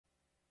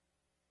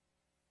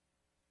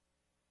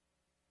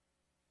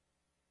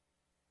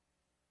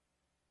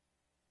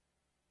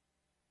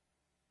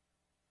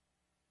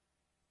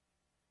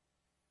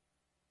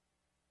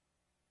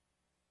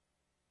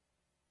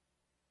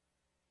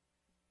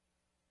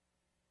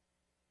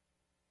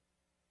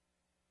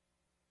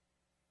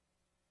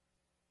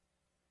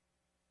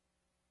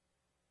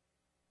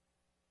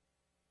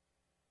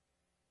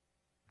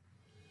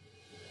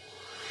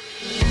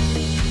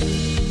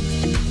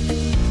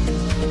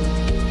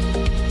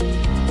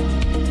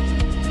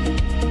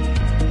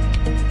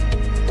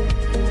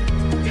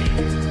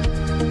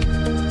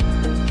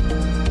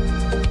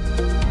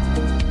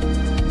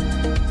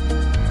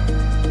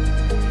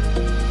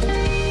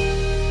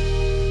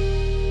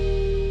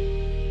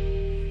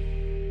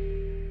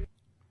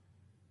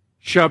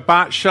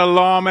Shabbat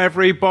Shalom,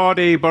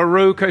 everybody.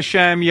 Baruch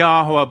Hashem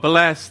Yahweh.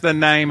 Bless the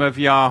name of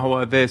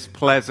Yahweh this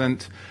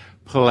pleasant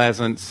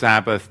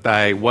Sabbath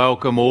day.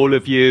 Welcome all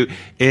of you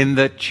in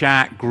the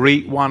chat.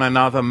 Greet one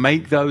another.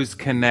 Make those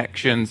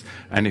connections.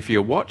 And if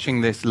you're watching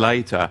this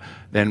later,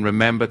 then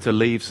remember to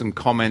leave some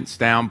comments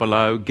down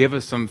below. Give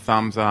us some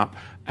thumbs up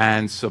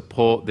and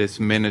support this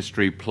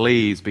ministry,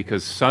 please,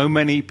 because so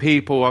many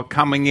people are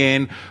coming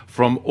in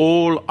from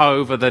all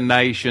over the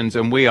nations,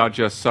 and we are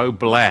just so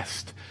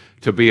blessed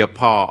to be a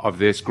part of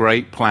this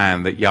great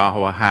plan that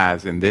Yahweh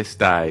has in this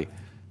day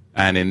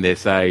and in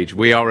this age.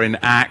 We are in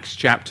Acts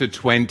chapter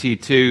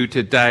 22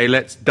 today.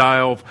 Let's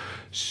dive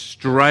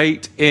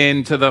straight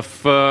into the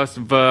first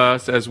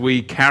verse as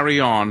we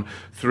carry on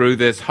through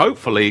this.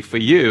 Hopefully for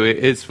you, it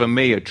is for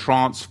me a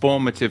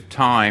transformative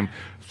time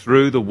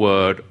through the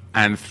word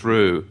and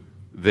through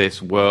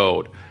this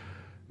world.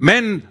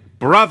 Men,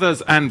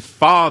 brothers, and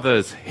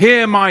fathers,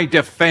 hear my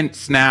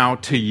defense now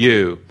to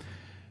you.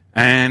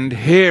 And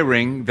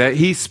hearing that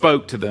he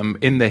spoke to them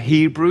in the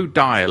Hebrew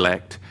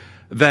dialect,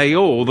 they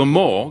all the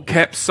more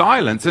kept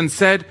silence and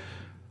said,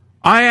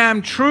 I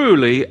am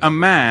truly a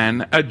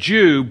man, a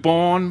Jew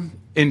born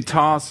in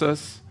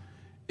Tarsus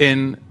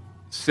in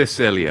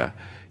Cilicia,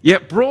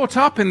 yet brought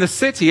up in the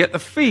city at the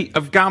feet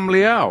of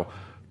Gamaliel,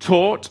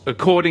 taught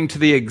according to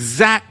the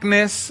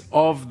exactness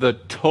of the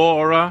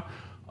Torah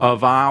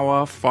of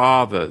our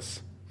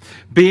fathers,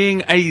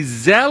 being a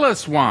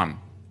zealous one,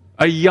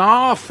 a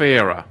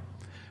Yah-fearer,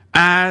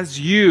 as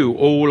you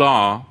all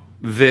are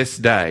this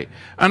day.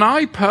 And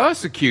I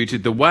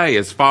persecuted the way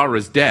as far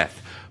as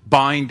death,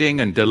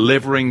 binding and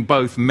delivering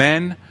both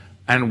men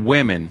and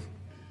women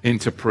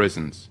into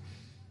prisons.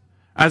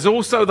 As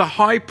also the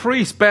high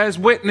priest bears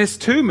witness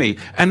to me,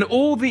 and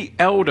all the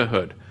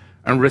elderhood,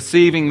 and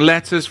receiving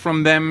letters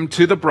from them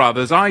to the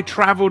brothers, I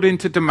traveled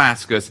into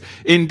Damascus,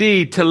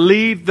 indeed to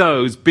lead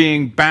those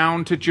being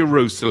bound to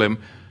Jerusalem,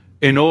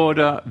 in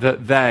order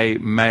that they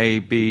may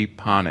be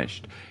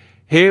punished.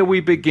 Here we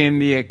begin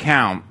the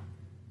account,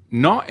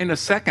 not in a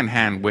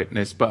second-hand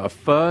witness, but a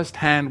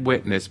first-hand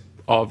witness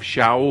of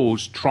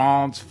Shaul's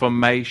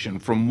transformation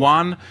from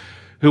one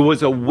who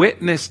was a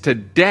witness to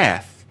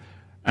death,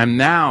 and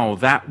now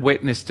that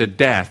witness to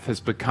death has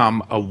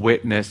become a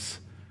witness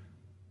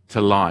to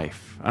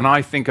life. And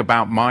I think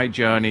about my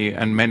journey,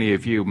 and many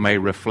of you may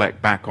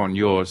reflect back on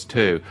yours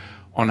too,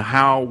 on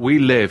how we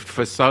lived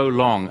for so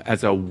long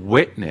as a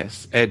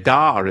witness,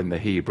 edah in the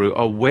Hebrew,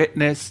 a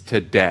witness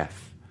to death,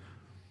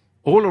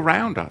 all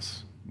around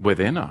us,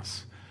 within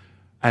us.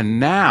 And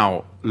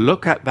now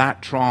look at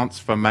that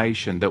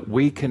transformation, that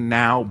we can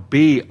now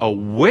be a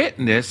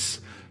witness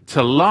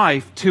to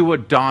life to a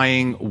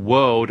dying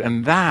world.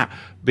 And that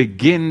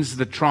begins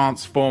the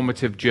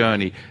transformative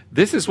journey.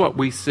 This is what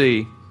we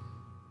see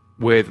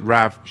with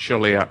Rav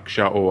Shliach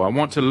Shaul. I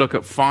want to look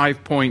at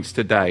 5 points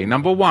today.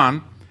 Number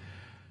one,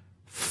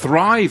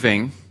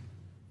 thriving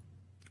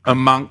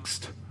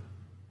amongst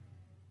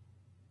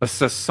a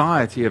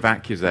society of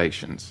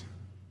accusations.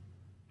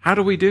 How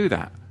do we do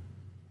that?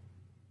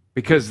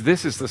 Because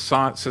this is the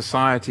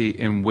society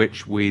in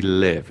which we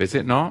live, is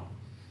it not?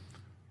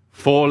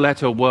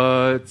 4-letter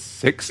words,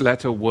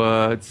 6-letter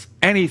words,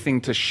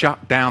 anything to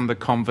shut down the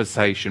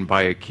conversation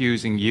by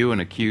accusing you and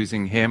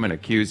accusing him and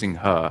accusing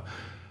her.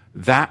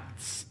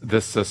 That's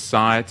the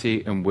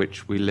society in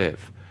which we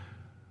live.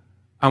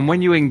 And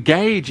when you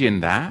engage in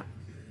that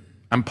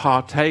and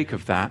partake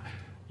of that,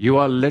 you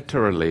are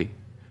literally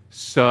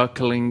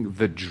circling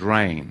the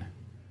drain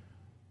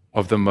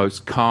of the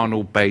most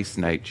carnal, base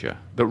nature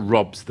that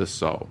robs the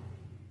soul.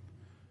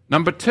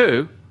 Number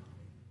two,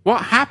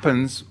 what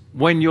happens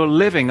when you're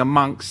living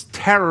amongst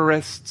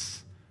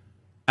terrorists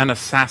and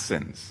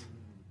assassins?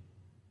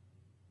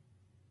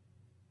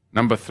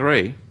 Number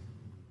three,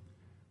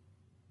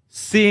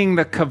 seeing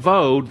the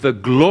kavod, the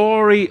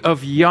glory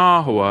of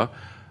Yahweh,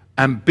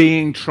 and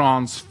being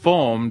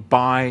transformed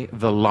by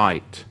the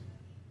light.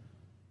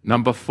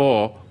 Number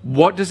four,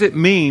 what does it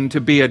mean to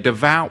be a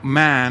devout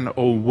man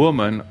or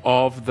woman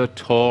of the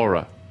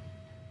Torah?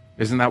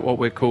 Isn't that what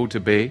we're called to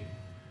be?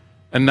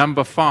 And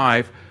number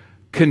five,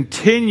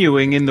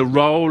 continuing in the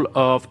role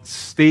of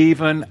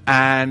Stephen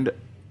and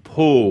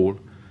Paul,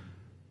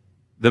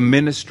 the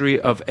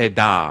ministry of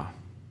edah,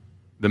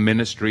 the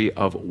ministry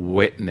of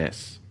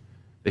witness.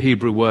 The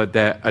Hebrew word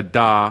there,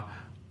 edah,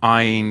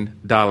 ayin,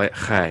 dalet,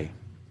 chay.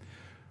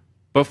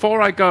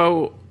 Before I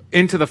go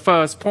into the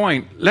first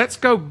point, let's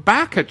go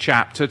back a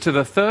chapter to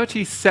the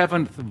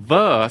 37th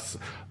verse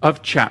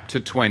of chapter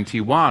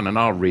 21, and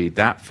I'll read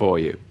that for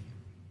you.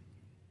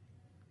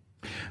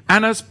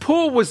 And as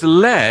Paul was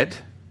led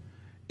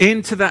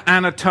into the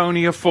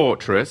Antonia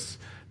fortress,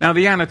 now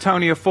the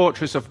Antonia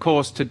fortress, of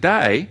course,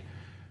 today,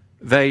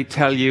 they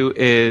tell you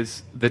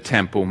is the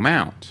Temple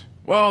Mount.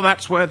 Well,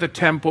 that's where the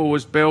temple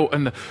was built,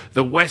 and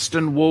the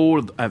western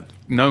wall,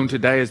 known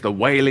today as the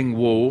Wailing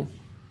Wall,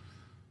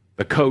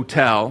 the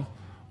Kotel,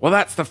 well,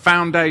 that's the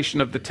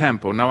foundation of the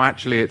temple. No,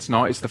 actually it's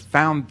not. It's the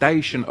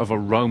foundation of a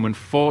Roman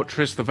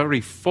fortress, the very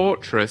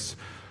fortress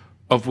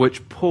of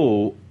which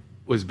Paul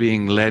was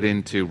being led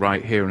into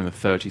right here in the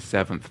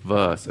 37th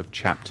verse of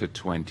chapter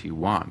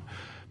 21.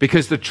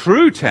 Because the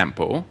true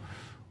temple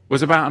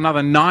was about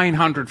another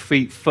 900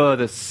 feet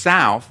further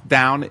south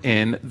down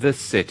in the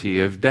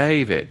city of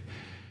David.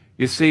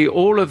 You see,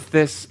 all of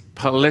this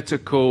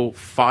political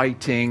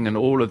fighting and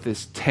all of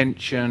this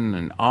tension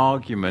and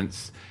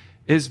arguments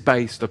is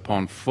based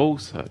upon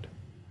falsehood.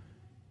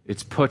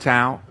 It's put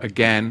out,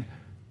 again,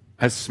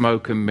 as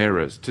smoke and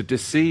mirrors to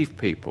deceive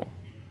people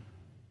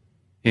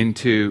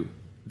into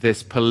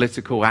this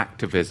political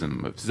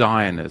activism of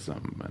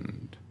Zionism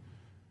and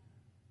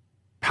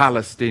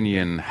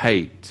Palestinian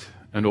hate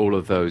and all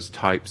of those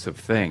types of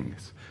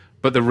things.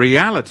 But the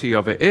reality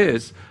of it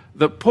is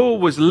that Paul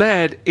was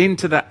led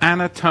into the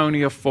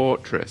Antonia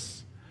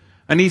fortress.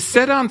 And he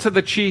said unto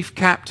the chief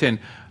captain,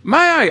 "May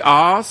I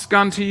ask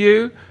unto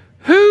you,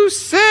 who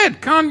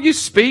said, can't you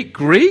speak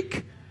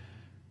Greek?"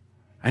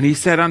 And he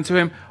said unto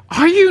him,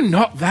 "Are you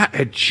not that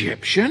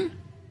Egyptian,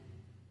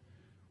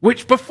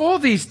 which before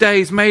these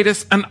days made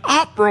us an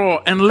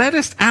uproar and led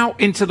us out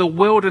into the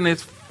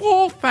wilderness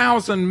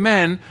 4,000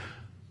 men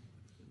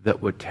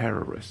that were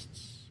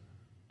terrorists,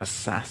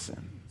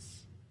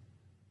 assassins,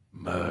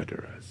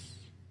 murderers?"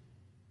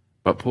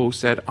 But Paul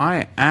said,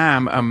 "I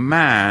am a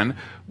man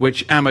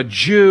which am a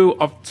Jew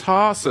of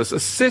Tarsus,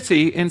 a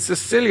city in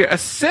Cilicia, a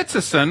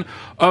citizen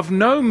of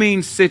no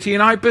mean city,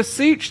 and I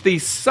beseech thee,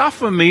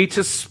 suffer me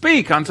to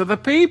speak unto the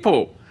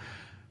people."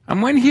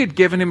 And when he had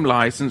given him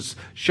license,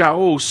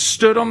 Shaul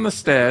stood on the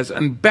stairs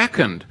and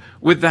beckoned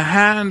with the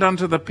hand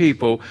unto the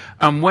people.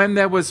 And when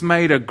there was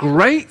made a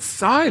great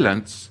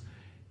silence,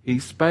 he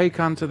spake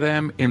unto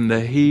them in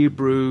the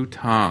Hebrew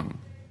tongue.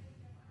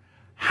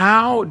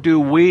 How do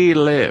we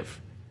live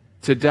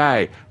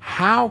today?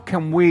 How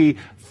can we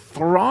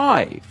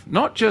thrive,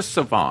 not just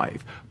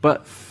survive,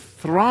 but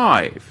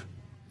thrive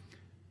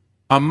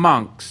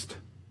amongst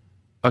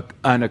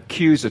an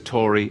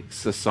accusatory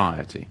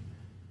society?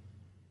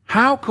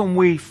 How can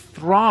we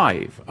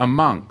thrive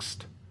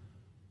amongst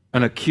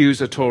an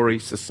accusatory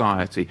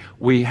society?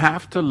 We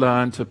have to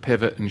learn to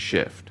pivot and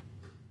shift.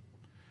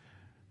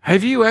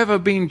 Have you ever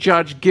been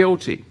judged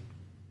guilty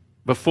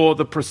before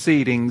the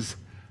proceedings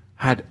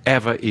had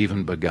ever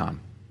even begun?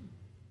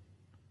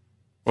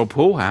 Well,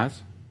 Paul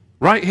has,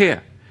 right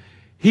here.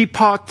 He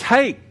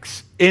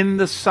partakes in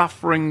the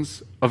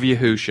sufferings of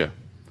Yahushua.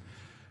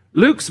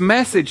 Luke's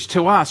message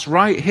to us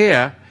right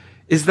here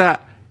is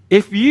that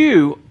if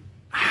you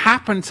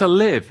happen to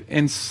live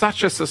in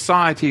such a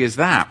society as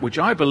that, which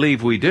I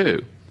believe we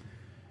do,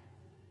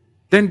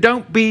 then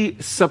don't be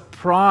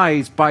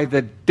surprised by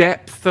the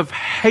depth of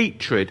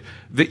hatred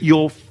that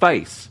you'll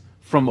face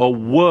from a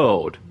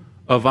world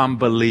of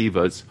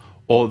unbelievers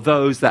or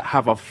those that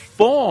have a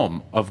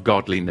form of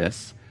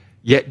godliness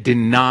yet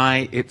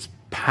deny its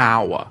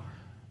power.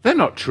 They're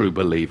not true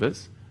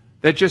believers.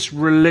 They're just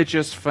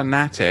religious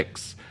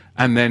fanatics,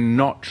 and they're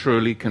not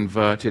truly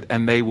converted,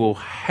 and they will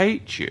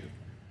hate you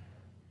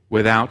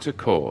without a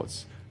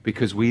cause,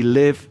 because we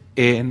live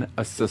in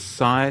a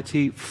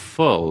society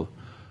full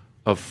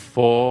of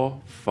 4,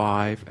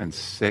 5, and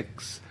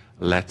 6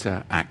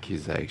 letter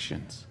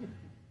accusations.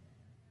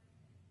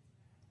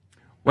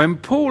 When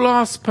Paul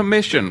asks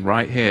permission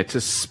right here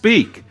to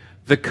speak,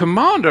 the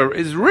commander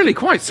is really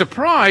quite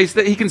surprised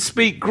that he can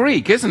speak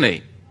Greek, isn't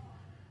he?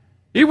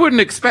 You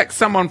wouldn't expect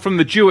someone from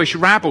the Jewish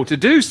rabble to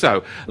do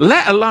so,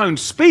 let alone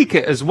speak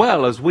it as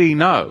well as we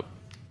know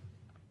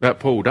that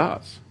Paul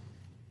does.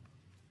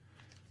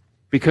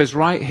 Because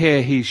right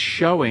here he's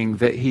showing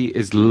that he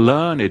is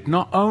learned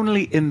not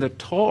only in the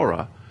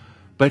Torah,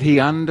 but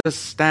he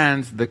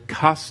understands the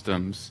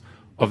customs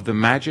of the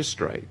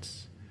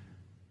magistrates.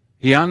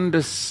 He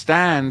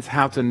understands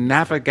how to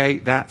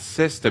navigate that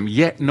system,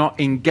 yet not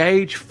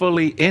engage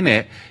fully in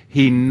it.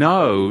 He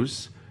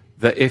knows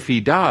that if he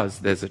does,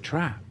 there's a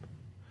trap.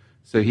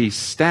 So he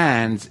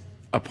stands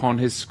upon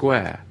his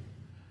square.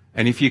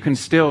 And if you can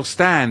still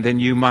stand,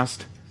 then you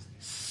must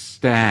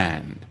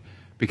stand.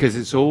 Because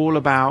it's all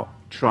about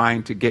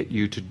trying to get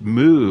you to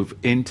move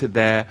into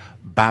their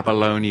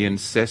Babylonian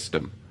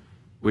system,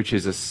 which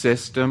is a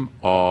system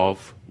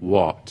of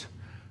what?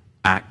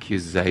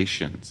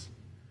 Accusations.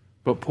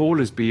 But Paul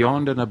is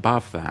beyond and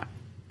above that.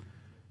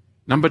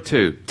 Number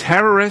 2,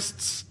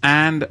 terrorists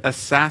and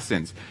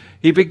assassins.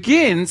 He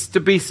begins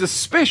to be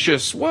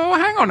suspicious. Well,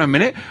 hang on a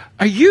minute.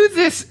 Are you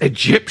this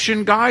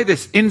Egyptian guy,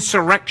 this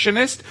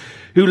insurrectionist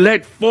who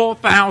led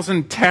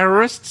 4,000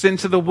 terrorists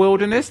into the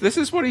wilderness? This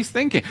is what he's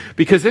thinking.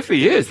 Because if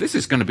he is, this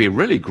is going to be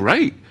really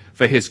great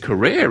for his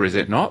career, is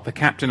it not? The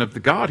captain of the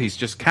guard, he's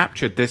just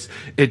captured this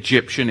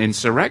Egyptian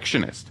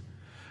insurrectionist.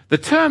 The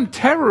term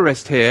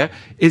terrorist here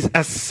is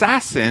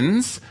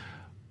assassins,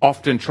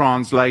 often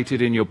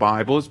translated in your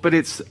Bibles, but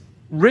it's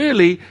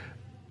really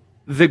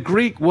the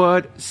Greek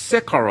word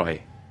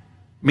sikoroi,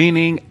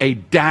 meaning a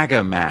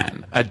dagger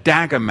man. A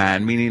dagger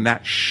man, meaning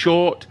that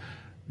short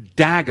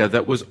dagger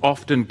that was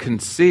often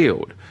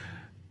concealed.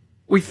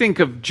 We think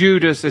of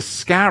Judas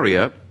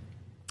Iscariot,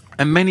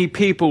 and many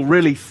people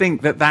really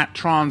think that that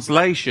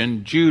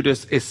translation,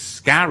 Judas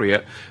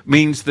Iscariot,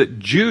 means that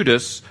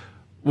Judas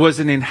was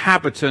an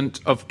inhabitant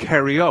of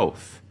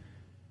Kerioth.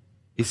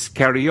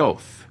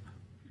 Iskarioth.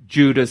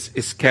 Judas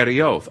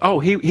Iskarioth. Oh,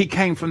 he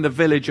came from the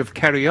village of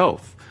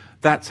Kerioth.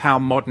 That's how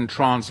modern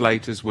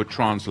translators would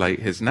translate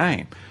his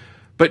name.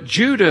 But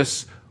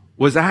Judas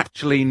was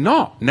actually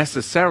not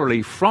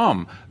necessarily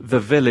from the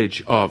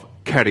village of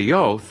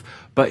Kerioth,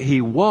 but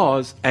he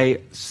was a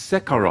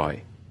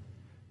Sicaroi.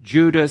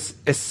 Judas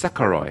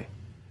Issacaroi,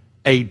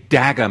 a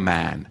dagger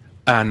man,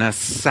 an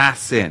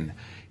assassin.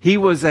 He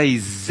was a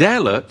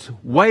zealot,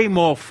 way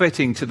more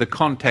fitting to the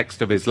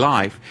context of his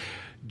life.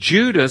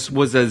 Judas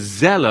was a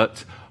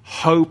zealot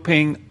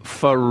hoping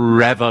for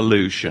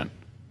revolution.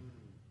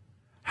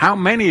 How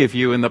many of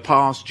you in the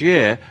past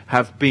year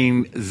have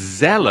been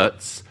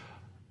zealots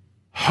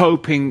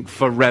hoping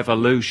for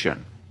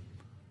revolution?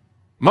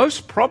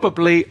 Most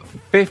probably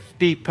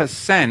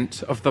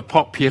 50% of the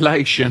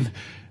population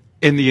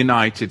in the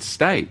United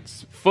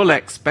States. Full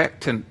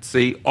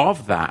expectancy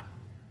of that,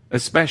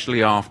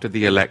 especially after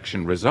the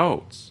election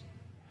results.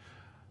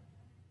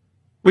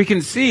 We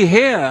can see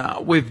here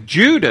with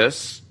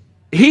Judas,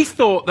 he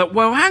thought that,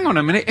 well, hang on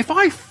a minute, if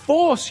I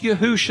force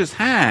Yahushua's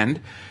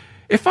hand,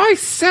 if I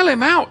sell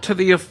him out to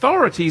the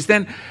authorities,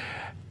 then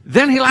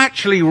he'll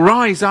actually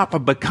rise up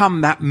and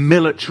become that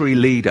military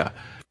leader.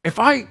 If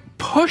I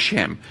push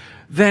him,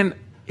 then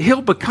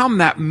he'll become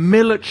that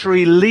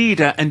military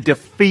leader and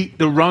defeat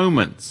the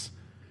Romans.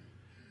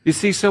 You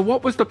see, so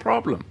what was the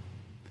problem?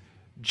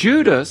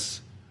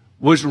 Judas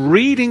was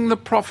reading the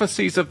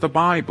prophecies of the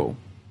Bible,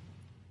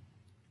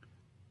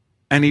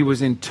 and he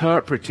was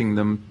interpreting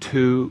them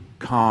too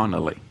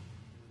carnally.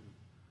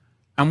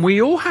 And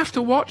we all have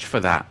to watch for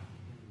that.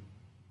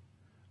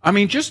 I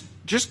mean, just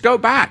go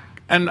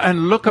back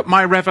and look at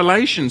my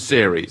Revelation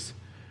series.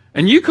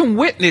 And you can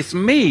witness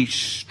me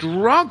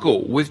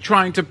struggle with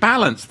trying to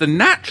balance the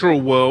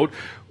natural world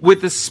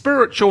with the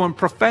spiritual and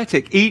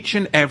prophetic each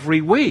and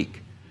every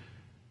week.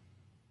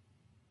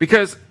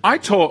 Because I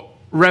taught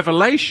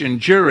Revelation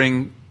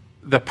during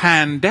the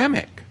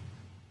pandemic,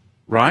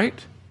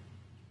 right?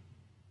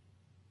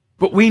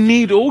 But we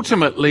need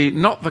ultimately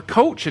not the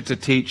culture to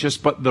teach us,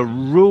 but the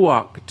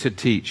Ruach to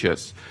teach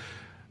us.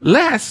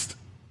 Lest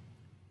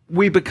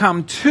we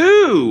become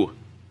too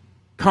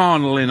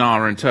carnal in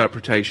our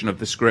interpretation of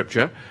the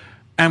scripture,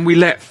 and we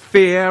let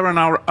fear and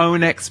our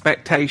own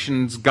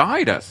expectations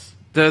guide us.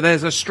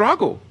 There's a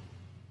struggle.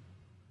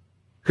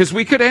 Because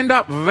we could end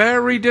up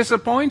very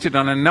disappointed,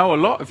 and I know a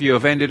lot of you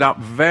have ended up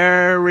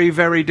very,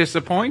 very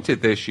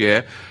disappointed this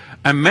year,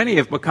 and many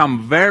have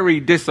become very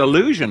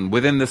disillusioned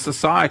within the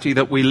society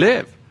that we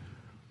live.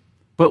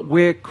 But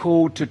we're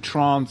called to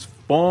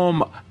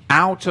transform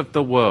out of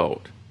the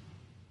world,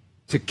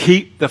 to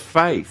keep the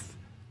faith,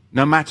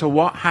 no matter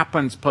what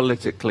happens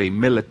politically,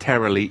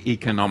 militarily,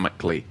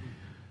 economically.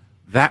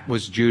 That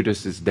was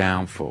Judas's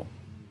downfall.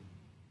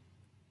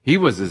 He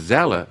was a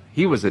zealot,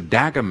 he was a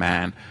dagger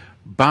man,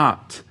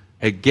 but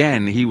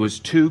again, he was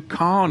too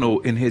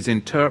carnal in his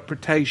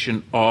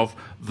interpretation of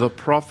the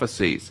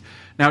prophecies.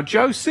 Now,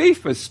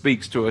 Josephus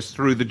speaks to us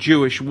through the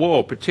Jewish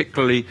war,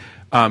 particularly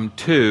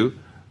chapter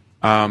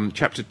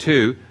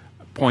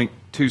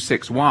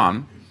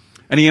 2.261,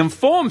 and he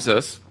informs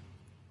us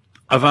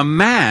of a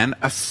man,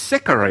 a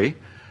Sicarii,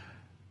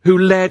 who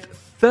led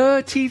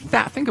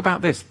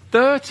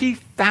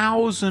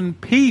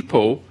 30,000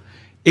 people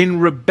in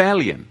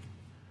rebellion.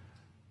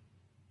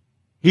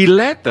 He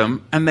led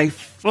them, and they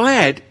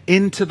fled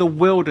into the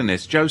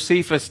wilderness.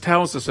 Josephus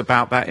tells us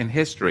about that in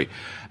history.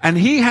 And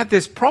he had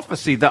this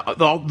prophecy that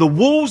the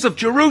walls of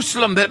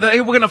Jerusalem, that they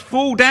were going to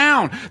fall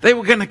down. They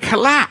were going to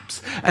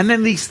collapse. And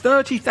then these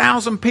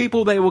 30,000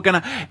 people, they were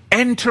going to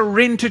enter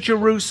into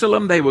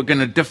Jerusalem. They were going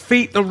to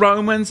defeat the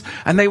Romans,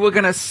 and they were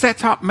going to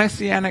set up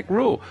messianic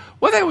rule.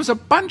 Well, there was a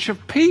bunch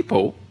of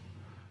people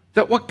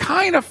that were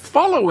kind of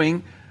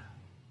following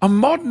a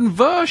modern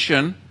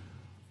version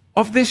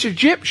of this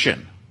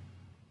Egyptian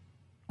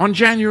on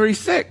January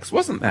 6th,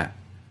 wasn't there?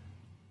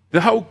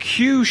 The whole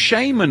Q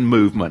shaman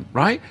movement,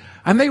 right?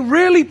 And they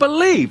really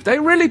believed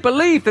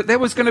that there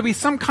was going to be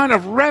some kind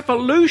of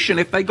revolution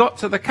if they got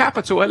to the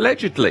capital,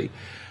 allegedly.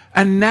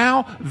 And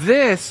now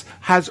this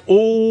has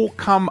all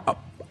come a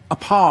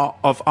part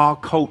of our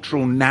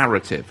cultural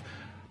narrative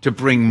to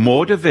bring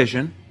more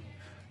division,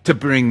 to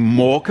bring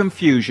more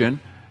confusion.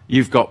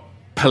 You've got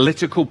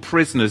political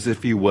prisoners,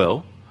 if you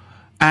will.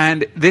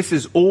 And this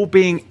is all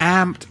being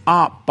amped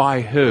up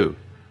by who?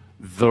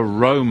 The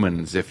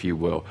Romans, if you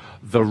will.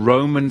 The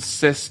Roman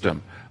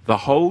system. The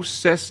whole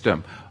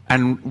system.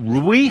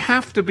 And we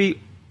have to be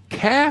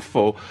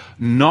careful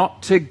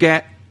not to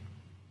get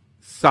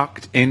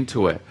sucked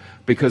into it,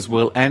 because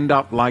we'll end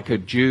up like a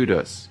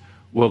Judas.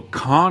 We'll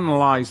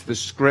carnalize the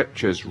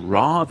scriptures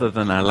rather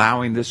than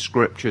allowing the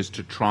scriptures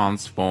to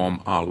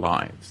transform our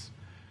lives.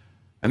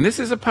 And this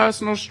is a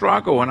personal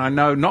struggle, and I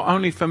know not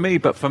only for me,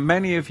 but for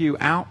many of you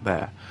out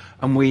there.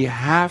 And we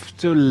have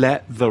to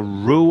let the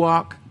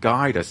Ruach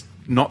guide us,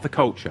 not the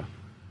culture.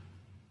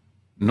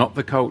 Not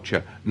the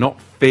culture.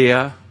 Not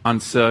fear,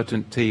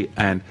 uncertainty,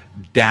 and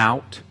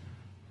doubt.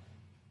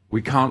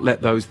 We can't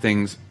let those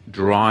things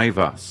drive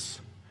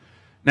us.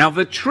 Now,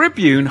 the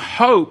Tribune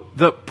hoped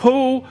that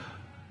Paul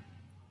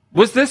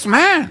was this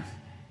man.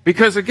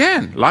 Because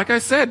again, like I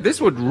said, this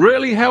would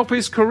really help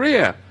his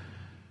career.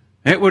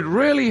 It would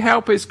really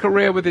help his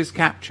career with his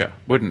capture,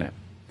 wouldn't it?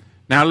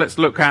 Now let's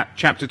look at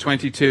chapter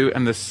 22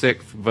 and the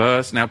 6th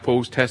verse. Now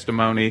Paul's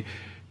testimony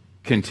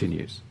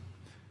continues.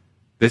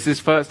 This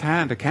is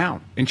first-hand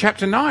account. In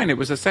chapter 9, it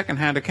was a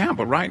second-hand account,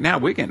 but right now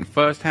we're getting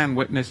first-hand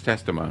witness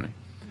testimony.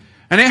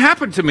 And it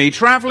happened to me,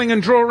 traveling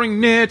and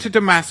drawing near to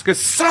Damascus,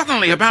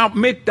 suddenly about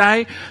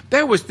midday,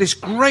 there was this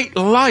great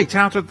light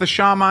out of the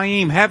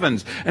Shamayim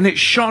heavens, and it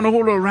shone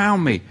all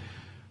around me.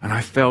 And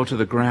I fell to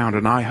the ground,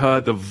 and I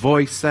heard the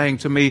voice saying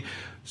to me,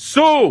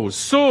 Saul,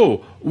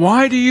 Saul,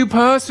 why do you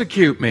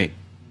persecute me?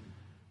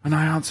 And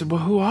I answered,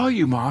 well, who are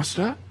you,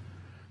 Master?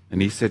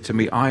 And he said to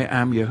me, I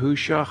am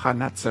Yahushua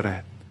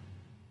HaNazaret.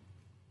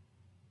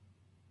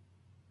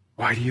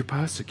 Why do you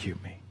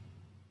persecute me?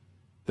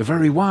 The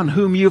very one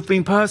whom you've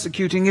been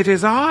persecuting, it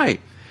is I.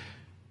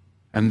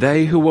 And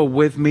they who were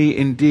with me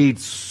indeed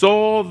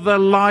saw the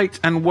light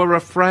and were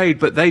afraid,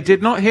 but they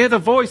did not hear the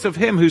voice of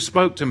him who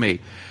spoke to me.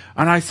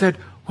 And I said,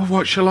 well,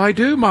 what shall I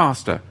do,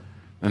 Master?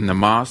 And the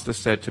Master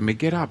said to me,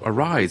 get up,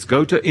 arise,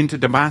 go into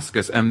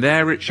Damascus, and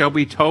there it shall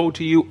be told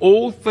to you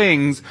all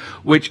things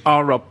which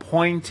are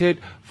appointed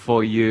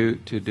for you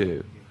to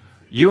do.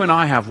 You and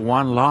I have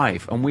one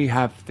life, and we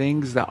have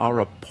things that are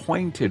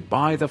appointed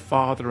by the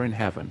Father in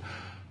heaven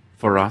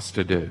for us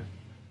to do.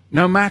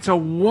 No matter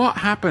what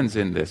happens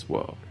in this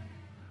world,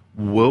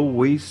 will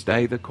we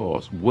stay the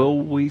course? Will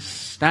we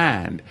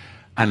stand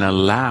and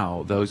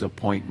allow those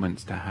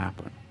appointments to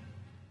happen?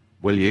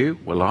 Will you?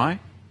 Will I?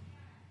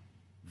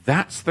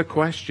 That's the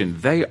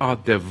question. They are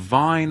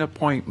divine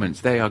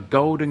appointments. They are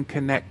golden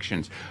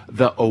connections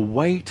that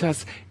await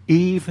us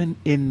even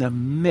in the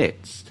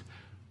midst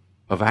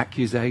of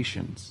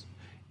accusations,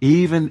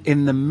 even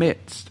in the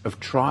midst of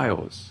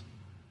trials.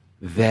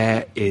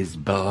 There is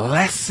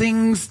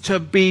blessings to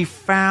be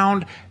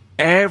found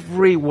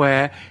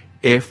everywhere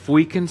if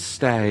we can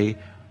stay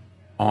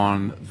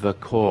on the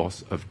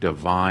course of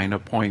divine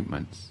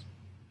appointments.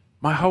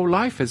 My whole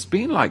life has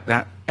been like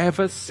that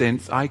ever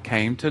since I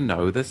came to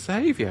know the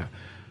Savior.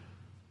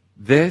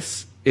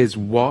 This is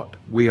what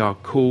we are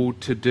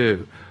called to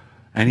do.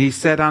 And he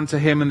said unto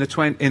him in the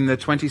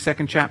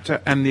 22nd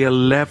chapter and the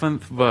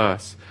 11th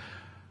verse,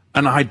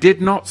 and I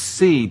did not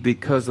see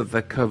because of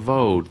the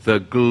kavod, the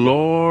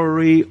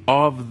glory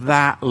of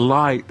that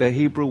light. The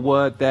Hebrew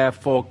word there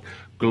for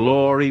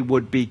glory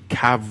would be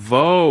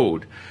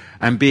kavod.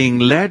 And being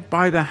led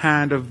by the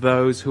hand of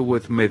those who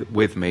were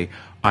with me,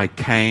 I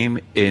came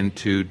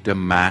into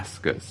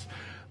Damascus.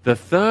 The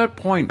third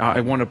point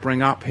I want to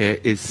bring up here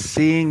is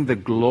seeing the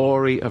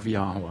glory of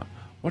Yahweh.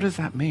 What does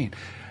that mean?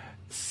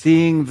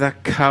 Seeing the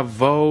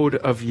kavod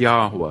of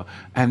Yahweh,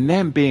 and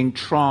then being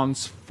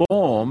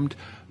transformed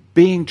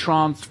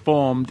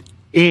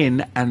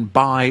in and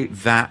by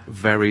that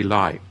very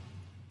light.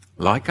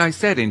 Like I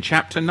said, in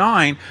chapter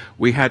 9,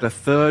 we had a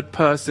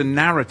third-person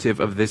narrative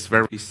of this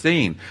very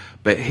scene.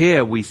 But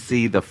here we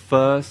see the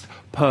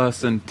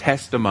first-person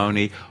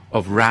testimony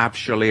of Rab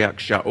Shaliach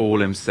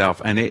Shaul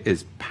himself. And it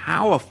is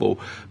powerful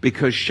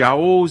because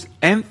Shaul's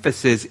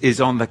emphasis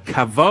is on the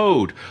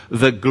kavod,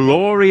 the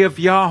glory of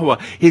Yahweh,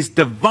 his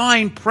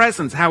divine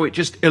presence, how it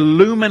just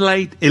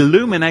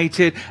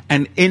illuminated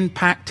and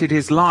impacted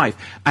his life.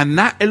 And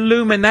that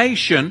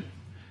illumination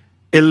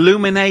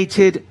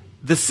illuminated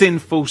the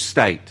sinful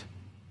state.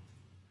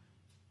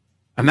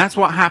 And that's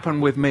what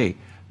happened with me.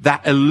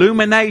 That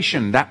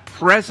illumination, that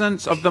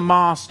presence of the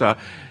Master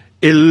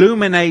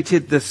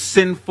illuminated the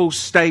sinful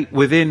state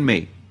within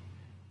me.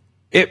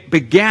 It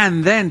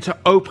began then to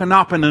open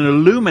up and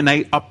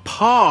illuminate a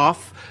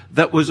path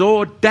that was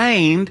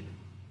ordained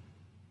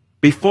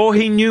before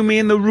he knew me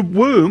in the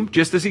womb,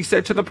 just as he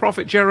said to the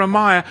prophet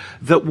Jeremiah,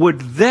 that would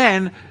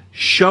then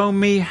show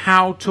me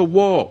how to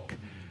walk.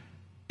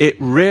 It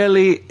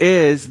really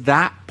is,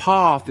 that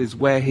path is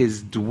where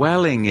his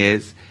dwelling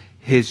is,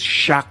 his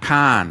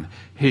shakan,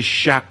 his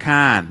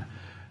shakan.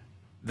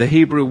 The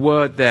Hebrew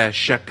word there,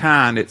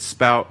 shakan, it's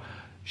spelled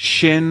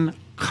shin,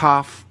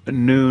 kaf,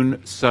 nun,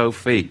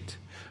 sofit.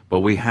 But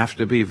we have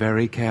to be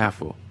very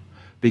careful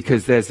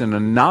because there's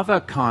another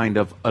kind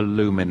of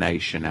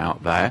illumination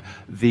out there,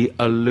 the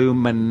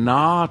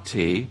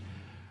Illuminati,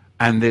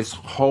 and this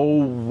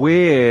whole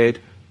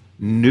weird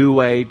New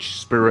Age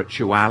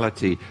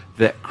spirituality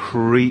that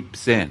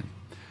creeps in.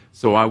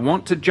 So I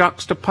want to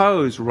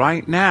juxtapose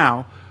right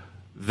now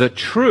the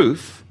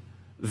truth,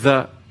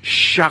 the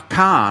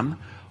shakan,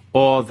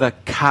 or the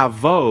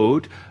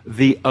kavod,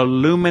 the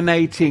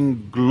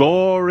illuminating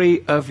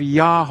glory of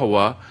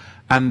Yahweh,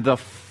 and the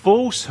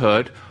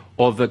falsehood,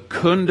 or the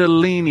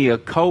kundalini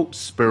occult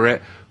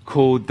spirit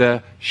called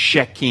the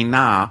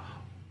Shekinah,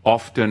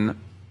 often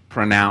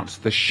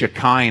pronounced the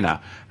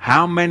Shekinah.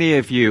 How many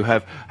of you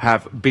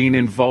have been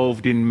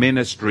involved in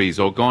ministries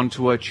or gone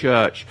to a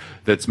church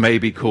that's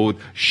maybe called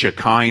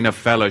Shekinah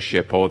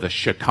Fellowship or the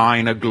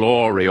Shekinah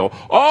Glory, or,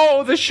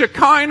 oh, the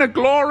Shekinah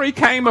Glory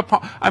came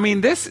upon... I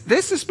mean, this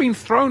has been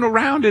thrown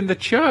around in the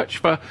church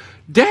for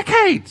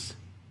decades.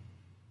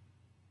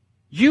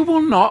 You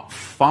will not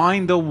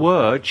find the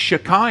word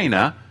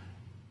Shekinah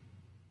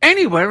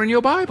anywhere in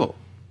your Bible.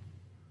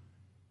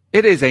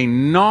 It is a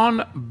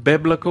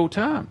non-biblical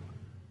term.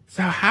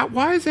 So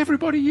why is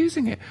everybody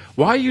using it?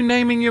 Why are you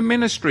naming your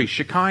ministry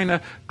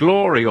Shekinah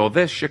Glory, or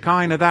this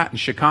Shekinah that, and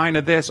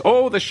Shekinah this?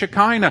 Oh, the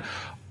Shekinah.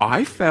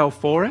 I fell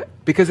for it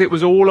because it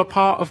was all a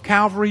part of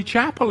Calvary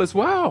Chapel as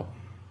well.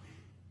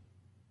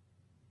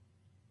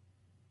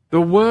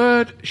 The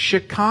word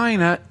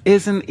Shekinah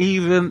isn't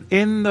even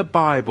in the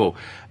Bible,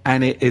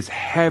 and it is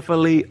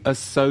heavily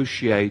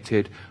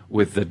associated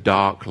with the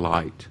dark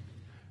light,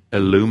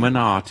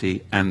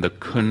 Illuminati, and the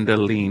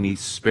Kundalini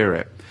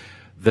spirit.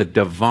 The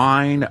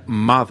divine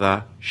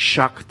mother,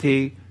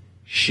 Shakti,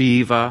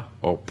 Shiva,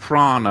 or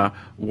Prana,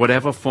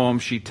 whatever form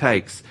she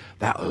takes,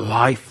 that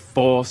life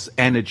force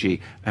energy,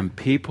 and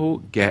people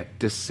get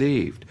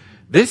deceived.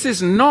 This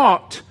is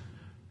not,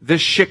 the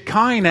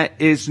Shekinah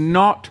is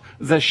not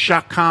the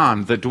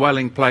Shakan, the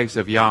dwelling place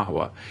of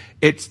Yahweh.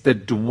 It's the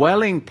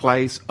dwelling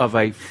place of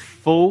a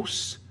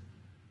false,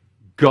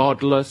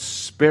 godless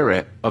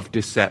spirit of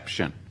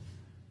deception.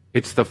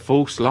 It's the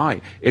false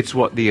light. It's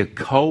what the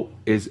occult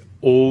is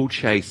all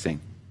chasing.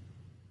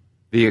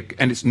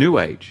 And it's New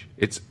Age.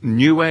 It's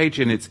New Age,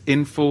 and it's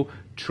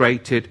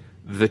infiltrated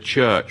the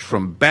church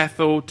from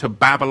Bethel to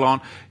Babylon,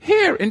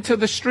 here into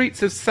the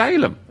streets of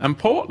Salem and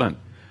Portland,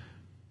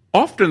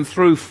 often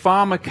through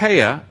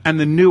pharmakeia and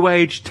the New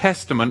Age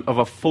testament of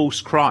a false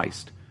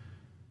Christ.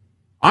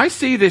 I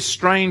see this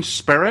strange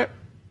spirit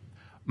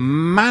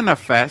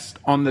manifest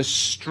on the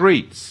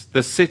streets,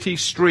 the city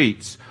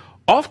streets,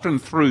 often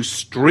through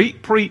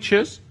street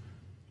preachers,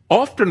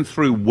 often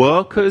through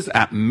workers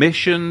at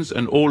missions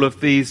and all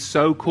of these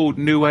so-called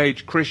New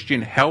Age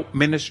Christian help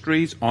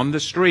ministries on the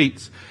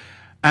streets.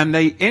 And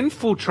they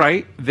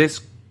infiltrate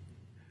this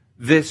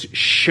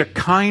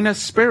Shekinah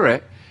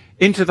spirit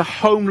into the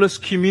homeless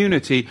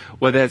community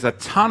where there's a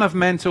ton of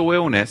mental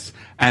illness,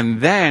 and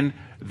then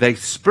they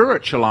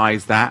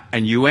spiritualize that,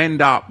 and you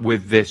end up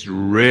with this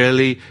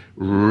really,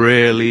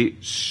 really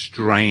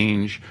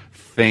strange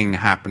thing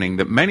happening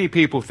that many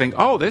people think,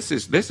 oh, this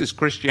is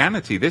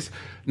Christianity. This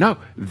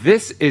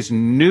is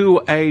New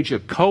Age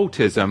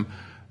occultism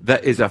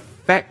that is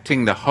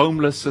affecting the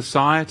homeless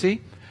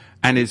society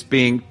and is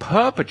being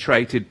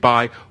perpetrated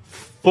by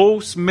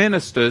false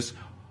ministers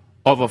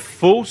of a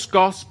false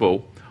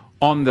gospel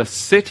on the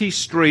city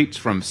streets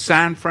from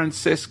San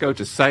Francisco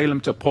to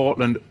Salem to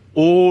Portland,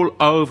 all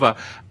over.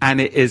 And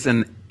it is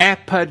an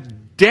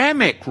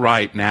epidemic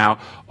right now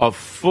of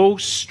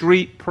false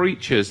street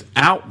preachers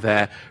out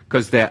there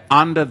because they're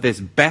under this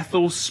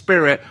Bethel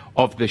spirit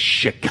of the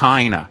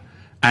Shekinah.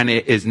 And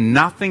it is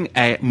nothing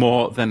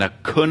more than a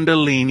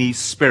Kundalini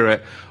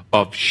spirit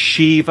of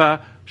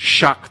Shiva,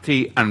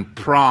 Shakti, and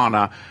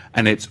Prana.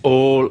 And it's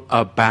all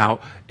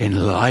about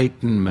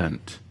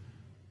enlightenment.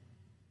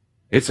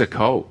 It's a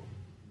cult.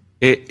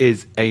 It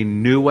is a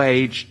New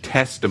Age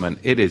testament.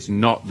 It is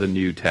not the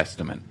New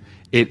Testament.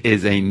 It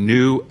is a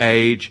New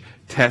Age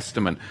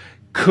testament.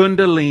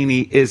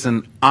 Kundalini is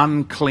an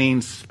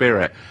unclean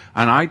spirit.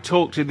 And I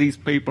talk to these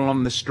people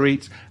on the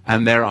streets,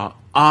 and there are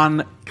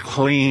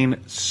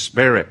unclean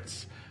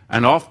spirits.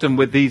 And often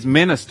with these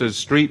ministers,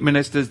 street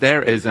ministers,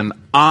 there is an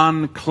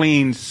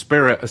unclean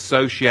spirit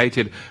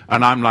associated.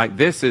 And I'm like,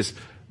 this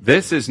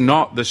is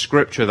not the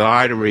scripture that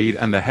I read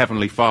and the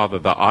Heavenly Father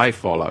that I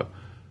follow.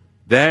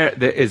 There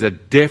is a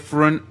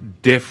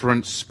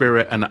different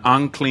spirit, an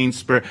unclean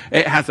spirit.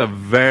 It has a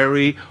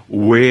very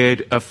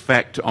weird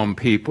effect on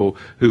people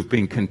who've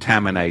been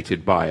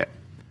contaminated by it.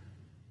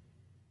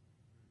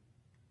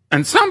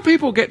 And some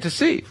people get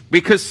deceived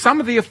because some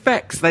of the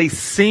effects, they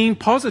seem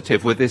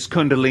positive with this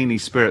Kundalini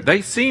spirit.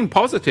 They seem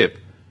positive.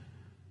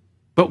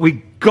 But we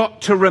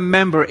got to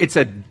remember it's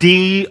a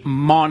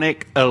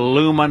demonic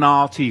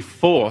Illuminati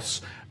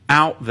force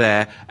out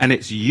there, and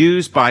it's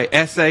used by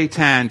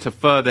Satan to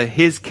further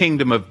his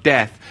kingdom of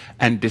death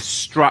and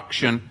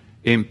destruction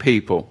in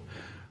people.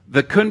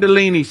 The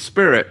Kundalini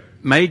spirit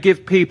may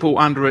give people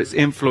under its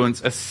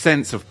influence a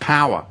sense of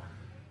power,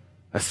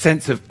 a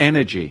sense of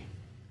energy,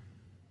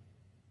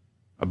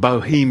 a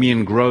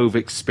Bohemian Grove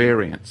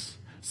experience.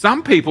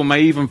 Some people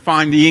may even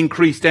find the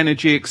increased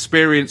energy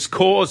experience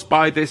caused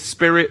by this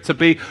spirit to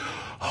be,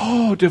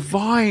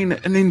 divine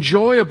and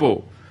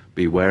enjoyable.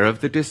 Beware of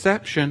the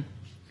deception.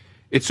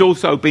 It's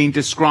also been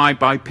described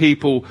by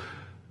people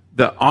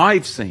that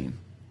I've seen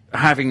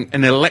having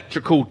an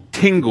electrical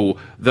tingle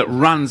that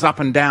runs up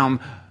and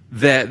down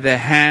their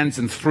hands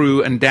and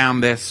through and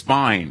down their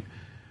spine.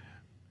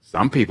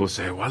 Some people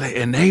say, well, it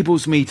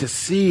enables me to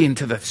see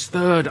into the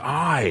third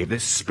eye.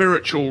 This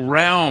spiritual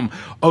realm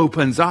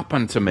opens up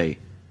unto me.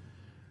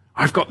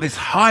 I've got this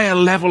higher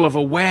level of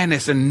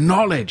awareness and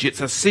knowledge.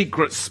 It's a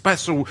secret,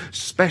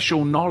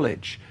 special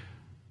knowledge.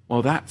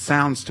 Well, that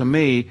sounds to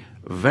me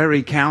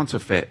very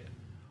counterfeit.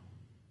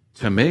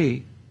 To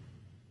me,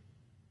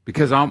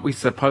 because aren't we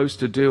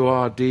supposed to do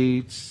our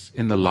deeds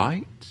in the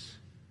light?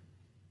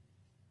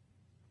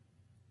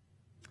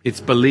 It's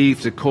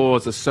believed to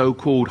cause a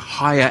so-called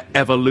higher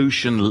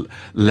evolution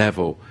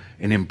level,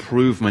 an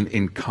improvement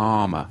in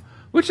karma.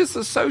 which is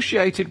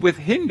associated with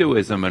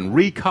Hinduism and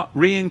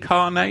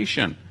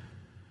reincarnation.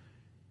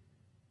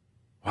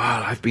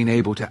 Well, I've been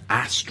able to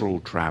astral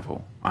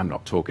travel. I'm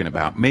not talking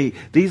about me.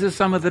 These are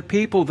some of the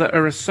people that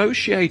are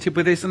associated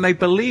with this, and they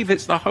believe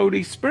it's the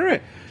Holy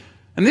Spirit.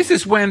 And this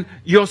is when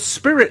your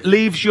spirit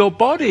leaves your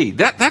body.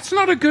 That's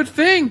not a good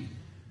thing.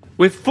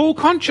 With full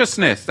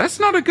consciousness, that's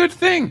not a good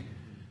thing.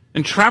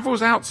 And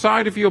travels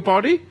outside of your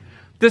body.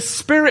 The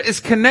spirit is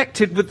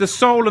connected with the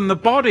soul and the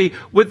body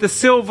with the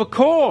silver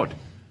cord.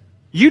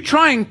 You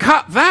try and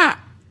cut that,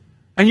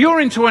 and you're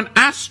into an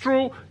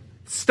astral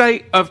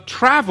state of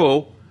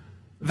travel.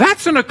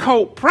 That's an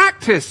occult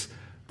practice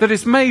that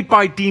is made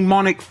by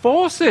demonic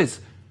forces.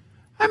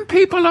 And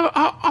people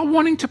are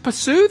wanting to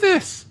pursue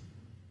this.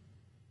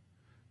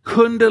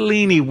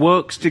 Kundalini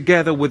works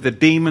together with the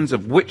demons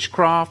of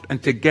witchcraft,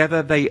 and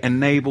together they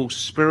enable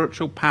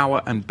spiritual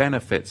power and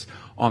benefits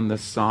on the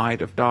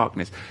side of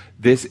darkness.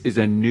 This is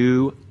a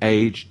New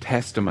Age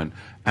testament.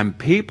 And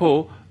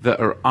people that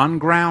are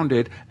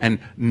ungrounded and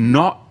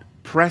not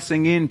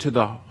pressing into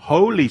the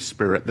Holy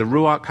Spirit, the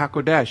Ruach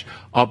HaKodesh,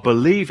 are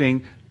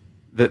believing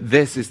that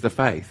this is the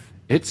faith.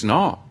 It's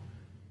not.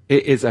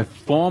 It is a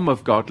form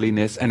of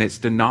godliness, and it's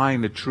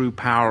denying the true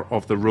power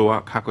of the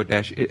Ruach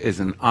HaKodesh. It is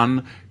an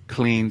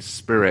unclean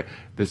spirit,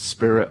 the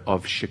spirit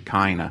of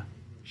Shekinah.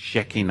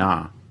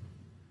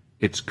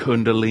 It's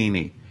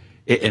Kundalini.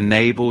 It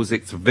enables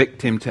its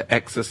victim to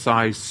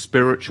exercise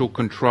spiritual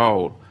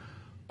control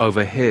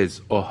over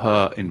his or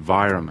her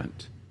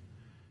environment.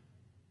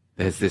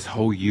 There's this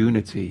whole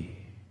unity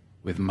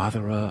with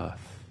Mother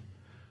Earth,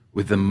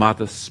 with the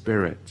Mother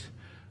Spirit.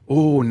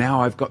 Oh,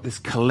 now I've got this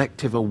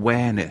collective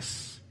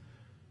awareness.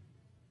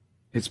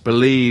 It's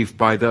believed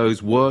by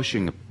those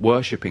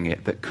worshipping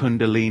it that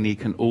Kundalini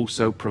can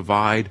also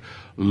provide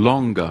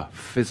longer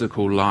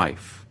physical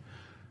life.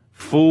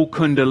 Full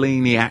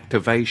Kundalini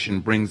activation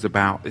brings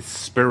about this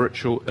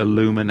spiritual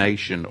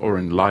illumination or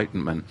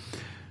enlightenment.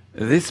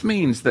 This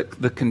means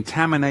that the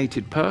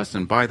contaminated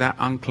person by that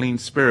unclean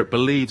spirit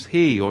believes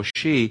he or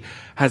she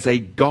has a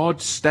God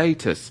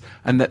status,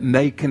 and that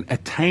they can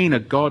attain a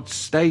God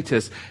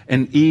status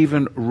and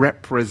even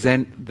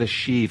represent the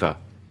Shiva.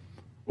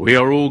 We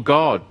are all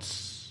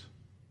gods.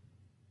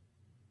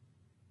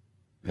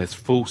 There's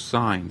false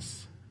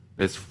signs,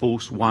 there's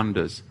false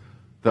wonders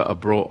that are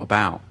brought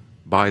about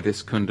by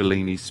this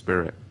Kundalini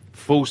spirit.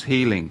 False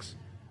healings,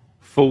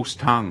 false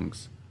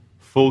tongues,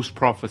 false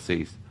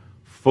prophecies,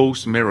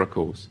 false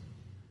miracles.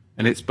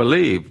 And it's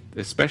believed,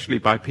 especially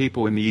by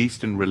people in the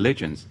Eastern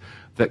religions,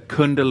 that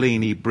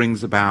Kundalini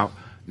brings about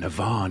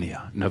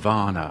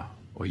nirvana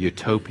or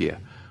utopia,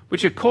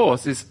 which of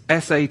course is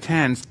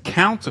Satan's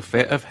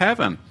counterfeit of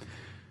heaven.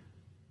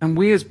 And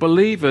we as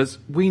believers,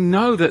 we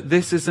know that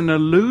this is an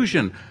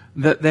illusion,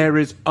 that there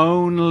is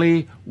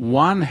only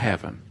one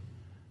heaven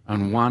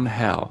and one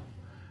hell.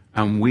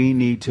 And we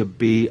need to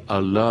be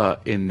alert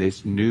in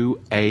this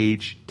New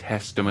Age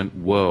Testament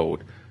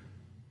world,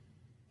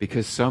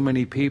 because so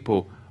many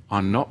people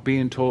are not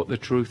being taught the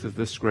truth of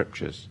the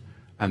Scriptures,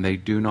 and they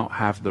do not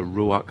have the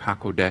Ruach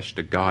HaKodesh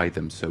to guide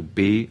them. So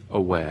be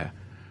aware.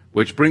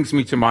 Which brings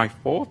me to my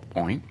fourth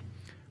point.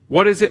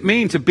 What does it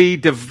mean to be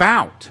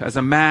devout as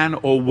a man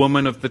or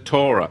woman of the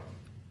Torah?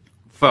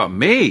 For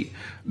me,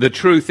 the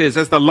truth is,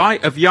 as the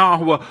light of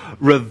Yahweh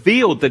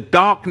revealed the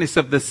darkness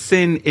of the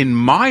sin in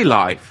my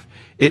life,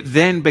 it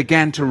then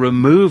began to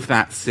remove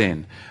that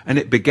sin, and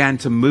it began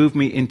to move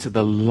me into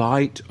the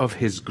light of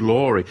his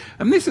glory.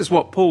 And this is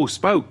what Paul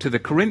spoke to the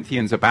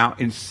Corinthians about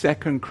in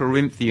 2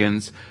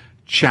 Corinthians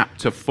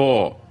chapter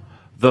 4.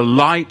 The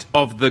light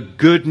of the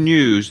good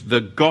news,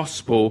 the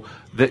gospel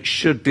that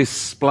should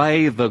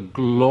display the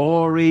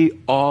glory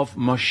of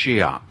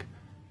Mashiach.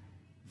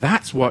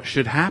 That's what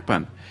should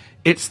happen.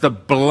 It's the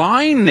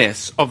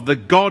blindness of the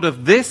God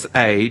of this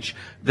age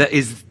that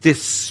is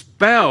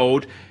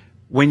dispelled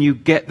when you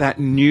get that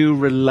new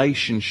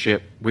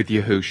relationship with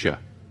Yahusha.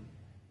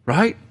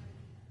 Right?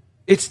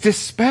 It's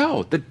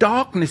dispelled. The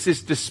darkness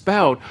is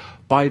dispelled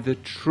by the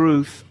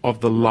truth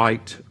of the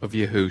light of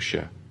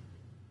Yahusha.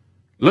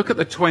 Look at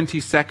the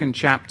 22nd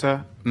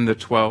chapter and the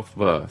 12th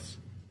verse.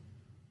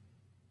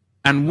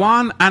 And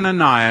one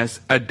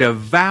Ananias, a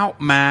devout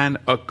man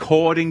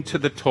according to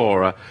the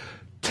Torah,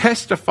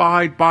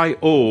 testified by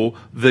all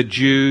the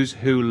Jews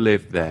who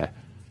lived there.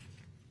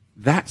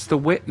 That's the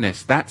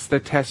witness. That's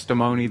the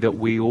testimony that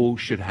we all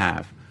should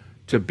have,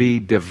 to be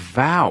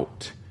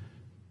devout,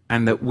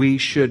 and that we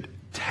should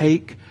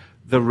take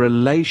the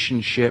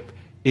relationship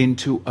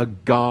into a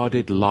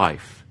guarded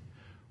life.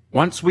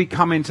 Once we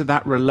come into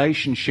that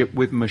relationship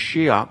with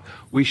Mashiach,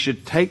 we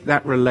should take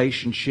that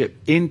relationship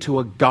into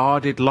a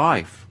guarded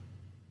life.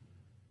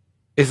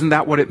 Isn't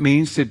that what it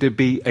means to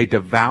be a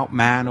devout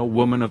man or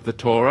woman of the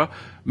Torah?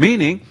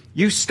 Meaning,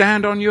 you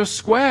stand on your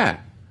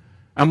square.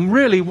 And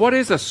really, what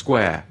is a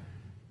square?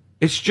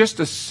 It's just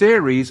a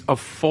series of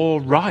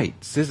 4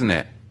 rights, isn't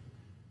it?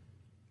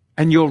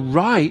 And your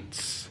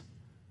rights,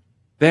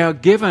 they are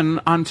given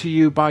unto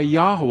you by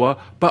Yahweh,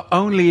 but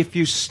only if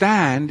you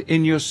stand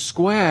in your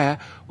square,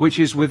 which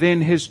is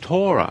within his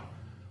Torah,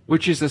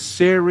 which is a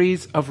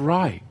series of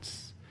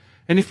rites.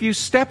 And if you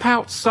step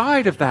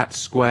outside of that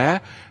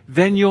square,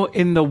 then you're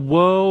in the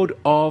world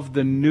of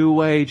the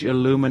New Age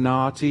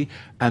Illuminati,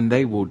 and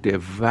they will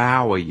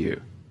devour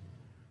you.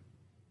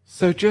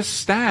 So just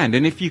stand,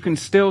 and if you can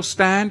still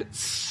stand,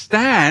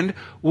 stand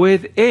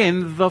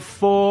within the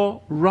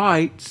 4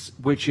 rites,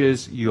 which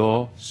is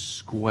your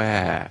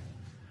square.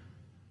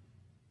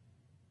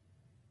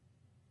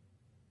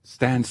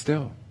 Stand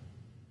still.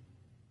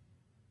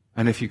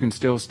 And if you can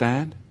still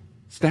stand,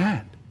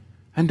 stand.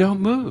 And don't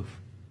move.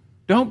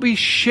 Don't be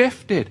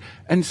shifted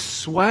and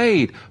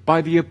swayed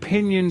by the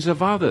opinions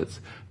of others.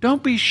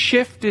 Don't be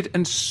shifted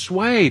and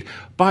swayed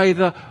by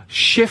the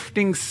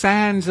shifting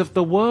sands of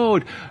the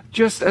world,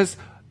 just as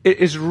it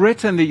is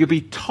written that you'll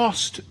be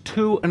tossed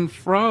to and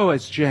fro,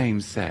 as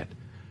James said,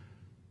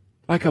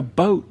 like a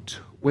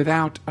boat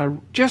without a...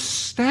 Just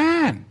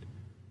stand.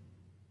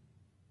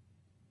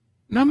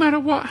 No matter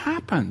what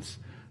happens.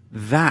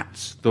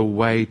 That's the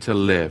way to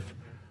live.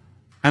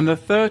 And the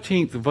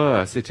 13th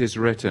verse, it is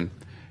written,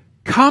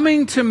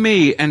 coming to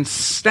me and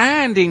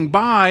standing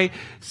by,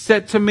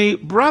 said to me,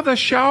 Brother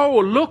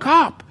Shaul, look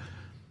up.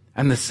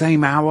 And the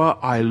same hour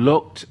I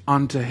looked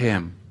unto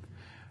him.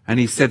 And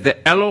he said, the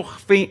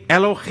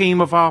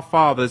Elohim of our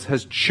fathers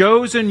has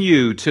chosen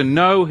you to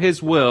know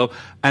his will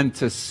and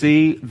to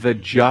see the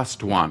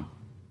just one,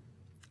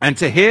 and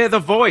to hear the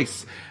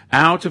voice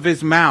out of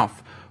his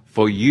mouth.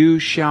 For you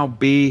shall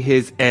be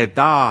his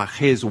edah,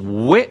 his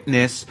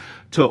witness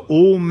to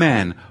all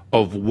men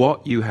of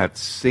what you have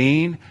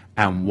seen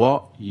and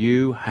what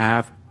you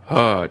have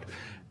heard.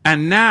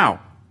 And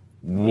now,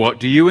 what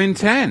do you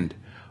intend?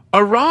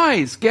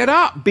 Arise, get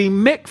up, be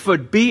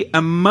mikvahd, be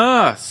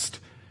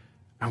immersed,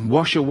 and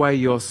wash away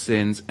your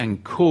sins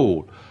and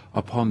call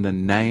upon the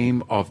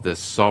name of the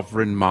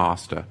sovereign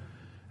master.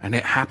 And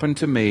it happened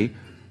to me,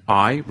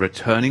 I,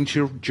 returning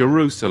to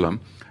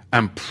Jerusalem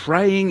and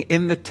praying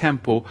in the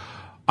temple,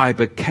 I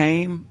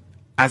became,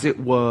 as it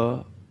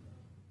were,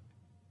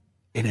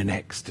 in an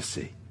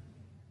ecstasy.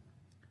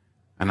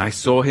 And I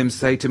saw him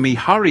say to me,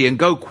 hurry and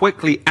go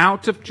quickly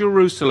out of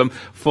Jerusalem,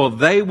 for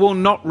they will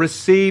not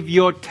receive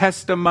your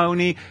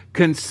testimony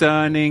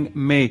concerning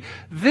me.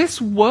 This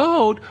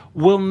world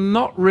will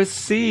not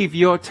receive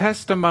your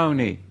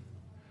testimony.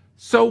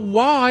 So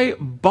why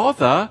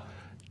bother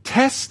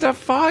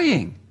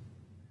testifying?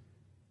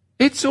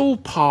 It's all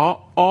part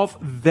of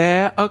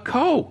their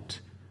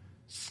occult.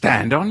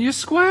 Stand on your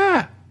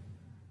square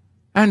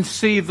and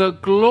see the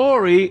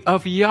glory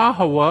of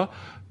Yahweh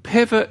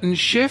pivot and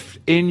shift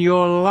in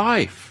your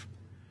life.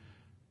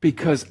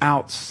 Because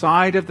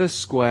outside of the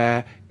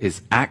square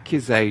is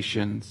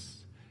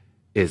accusations,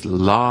 is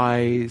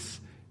lies,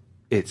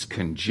 it's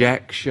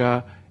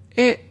conjecture.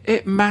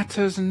 It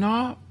matters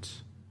not.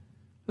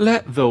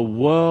 Let the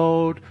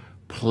world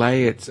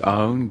play its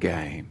own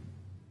game.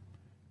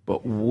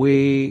 But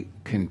we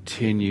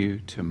continue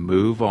to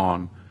move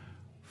on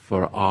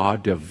for our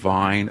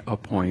divine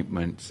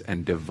appointments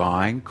and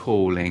divine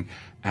calling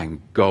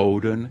and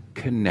golden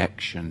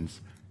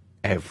connections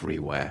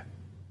everywhere.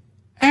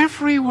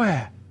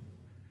 Everywhere.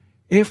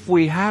 If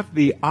we have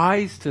the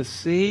eyes to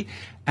see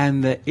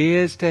and the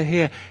ears to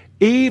hear.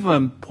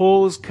 Even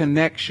Paul's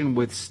connection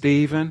with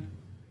Stephen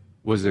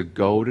was a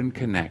golden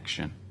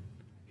connection.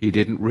 He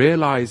didn't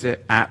realize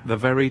it at the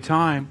very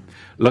time.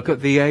 Look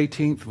at the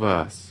 18th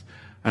verse.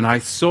 And I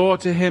saw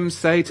to him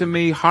say to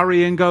me,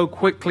 hurry and go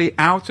quickly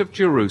out of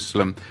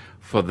Jerusalem,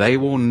 for they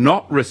will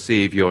not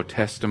receive your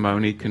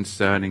testimony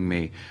concerning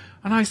me.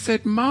 And I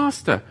said,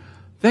 Master,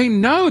 they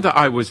know that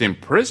I was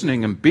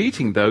imprisoning and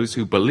beating those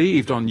who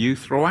believed on you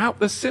throughout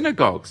the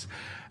synagogues.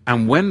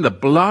 And when the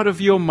blood of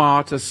your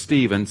martyr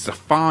Stephen,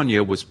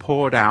 Sophania, was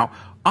poured out,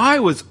 I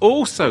was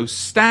also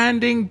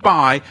standing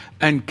by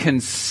and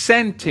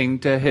consenting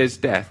to his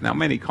death. Now,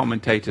 many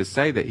commentators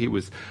say that he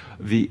was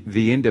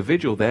the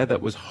individual there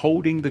that was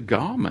holding the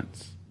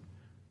garments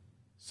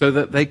so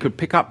that they could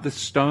pick up the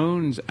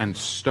stones and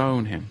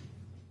stone him.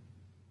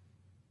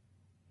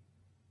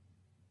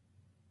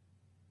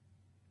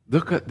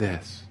 Look at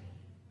this,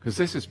 because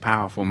this is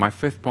powerful. My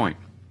 5th point.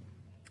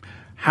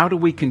 How do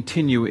we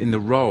continue in the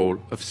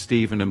role of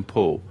Stephen and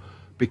Paul?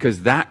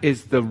 Because that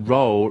is the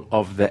role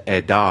of the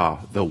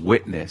edah, the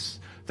witness.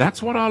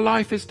 That's what our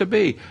life is to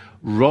be.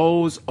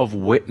 Roles of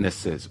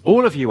witnesses.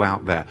 All of you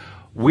out there,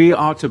 we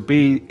are to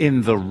be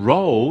in the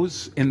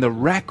roles, in the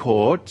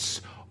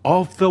records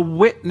of the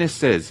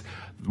witnesses.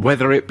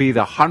 Whether it be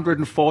the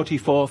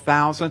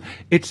 144,000,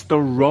 it's the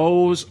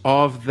roles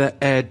of the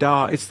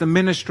edah. It's the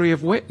ministry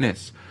of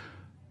witness.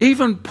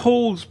 Even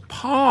Paul's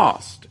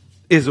past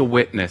is a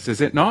witness, is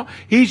it not?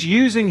 He's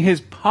using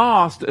his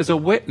past as a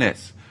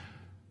witness.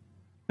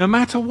 No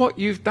matter what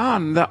you've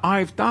done, that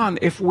I've done,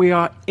 if we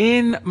are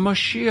in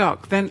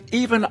Mashiach, then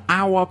even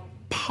our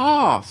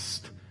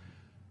past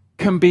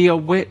can be a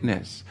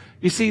witness.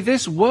 You see,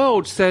 this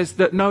world says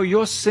that no,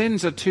 your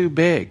sins are too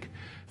big,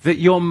 that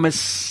your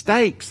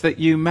mistakes that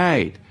you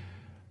made,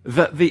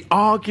 that the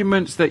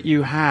arguments that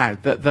you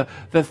had, that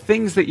the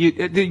things that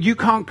you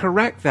can't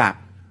correct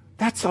that.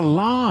 That's a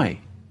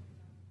lie.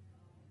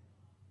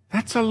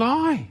 That's a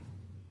lie.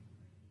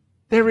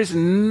 There is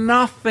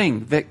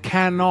nothing that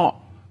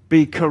cannot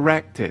be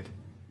corrected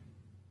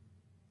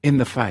in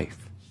the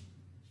faith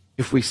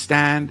if we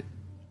stand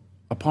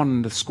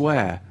upon the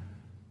square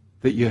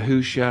that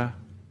Yahushua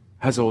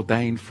has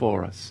ordained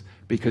for us,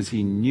 because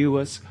he knew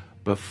us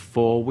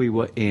before we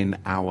were in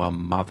our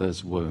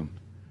mother's womb.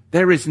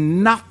 There is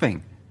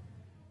nothing,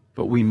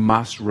 but we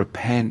must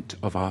repent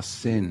of our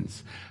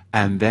sins,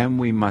 and then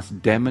we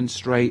must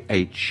demonstrate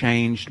a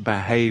changed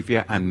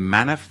behavior and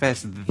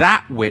manifest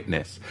that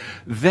witness.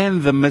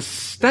 Then the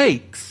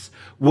mistakes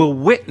will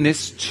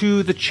witness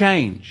to the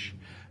change,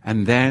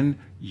 and then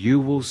you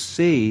will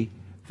see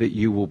that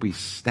you will be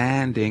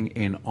standing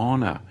in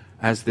honor,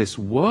 as this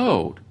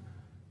world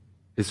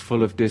is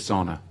full of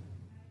dishonor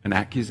and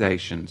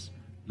accusations,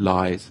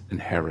 lies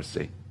and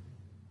heresy.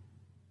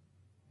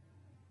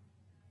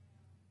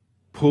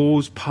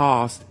 Paul's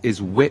past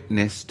is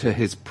witness to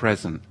his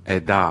present,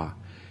 edah.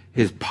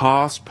 His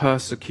past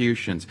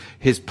persecutions,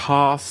 his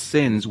past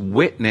sins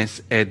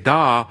witness,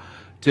 edah,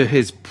 to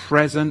his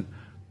present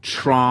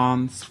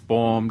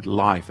transformed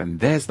life. And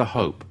there's the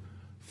hope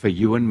for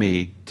you and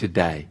me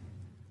today,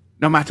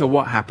 no matter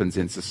what happens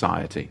in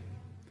society.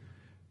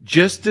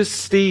 Just as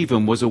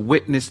Stephen was a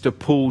witness to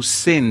Paul's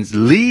sins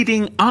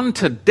leading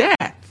unto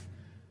death,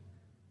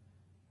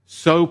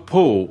 so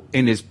Paul,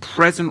 in his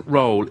present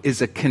role,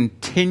 is a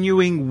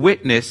continuing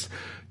witness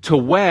to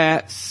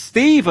where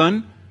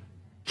Stephen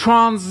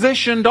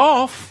transitioned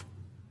off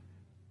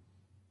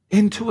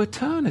into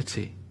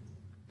eternity.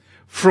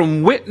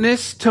 From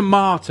witness to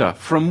martyr,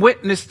 from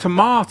witness to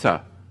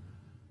martyr.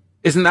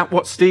 Isn't that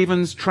what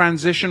Stephen's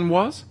transition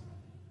was?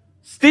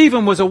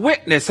 Stephen was a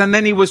witness, and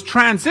then he was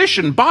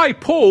transitioned by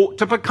Paul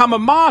to become a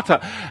martyr.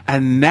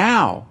 And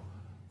now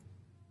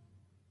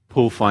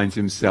Paul finds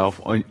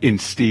himself in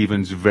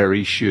Stephen's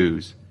very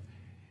shoes,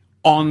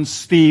 on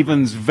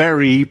Stephen's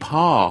very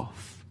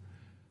path.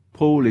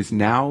 Paul is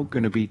now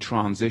going to be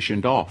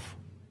transitioned off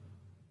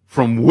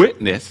from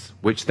witness,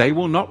 which they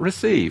will not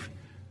receive,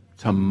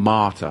 to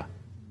martyr.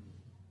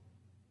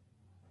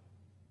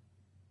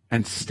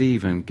 And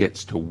Stephen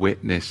gets to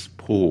witness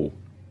Paul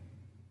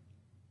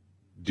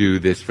do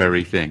this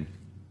very thing.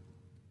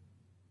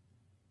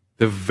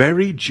 The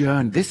very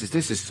journey, this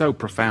is so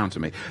profound to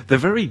me. The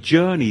very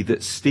journey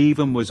that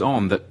Stephen was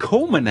on, that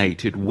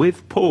culminated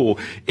with Paul,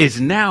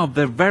 is now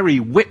the very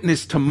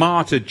witness to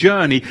martyr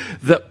journey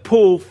that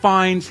Paul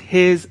finds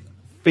his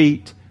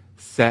feet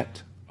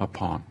set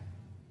upon.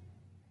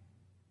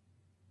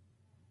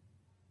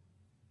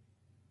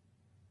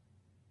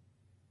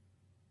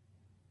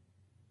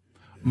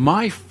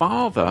 My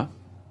father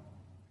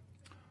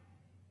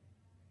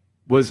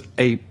was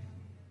a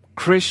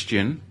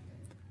Christian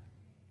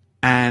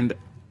and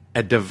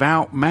a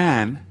devout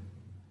man,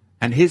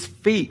 and his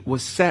feet were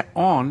set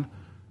on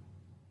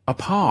a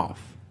path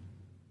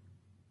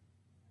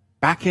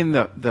back in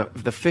the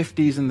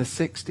 50s and the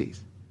 60s. He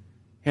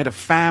had a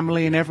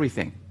family and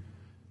everything.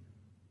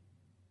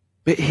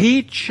 But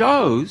he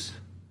chose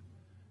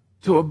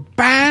to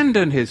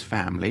abandon his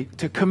family,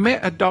 to commit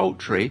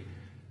adultery,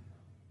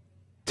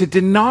 to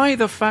deny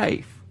the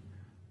faith,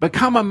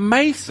 become a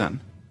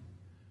Mason,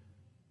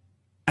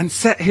 and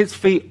set his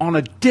feet on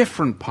a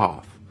different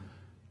path.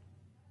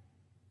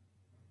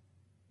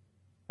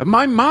 And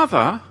my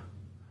mother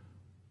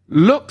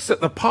looks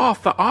at the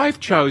path that I've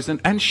chosen,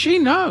 and she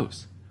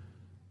knows,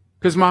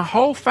 because my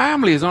whole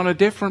family is on a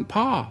different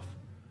path.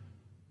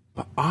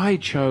 But I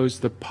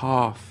chose the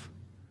path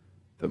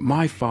that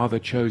my father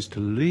chose to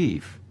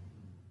leave.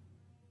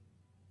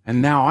 And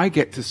now I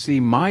get to see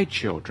my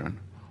children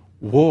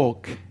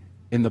walk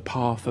in the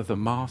path of the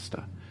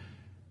Master.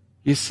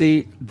 You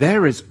see,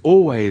 there is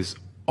always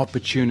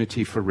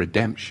opportunity for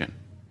redemption,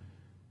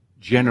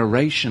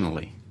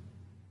 generationally,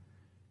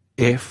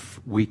 if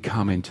we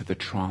come into the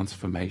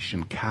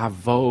transformation,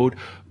 kavod,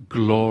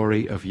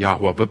 glory of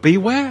Yahweh. But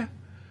beware,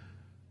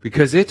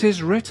 because it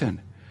is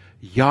written,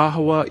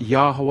 Yahweh,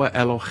 Yahweh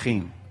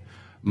Elohim,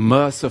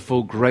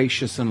 merciful,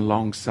 gracious, and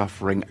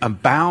long-suffering,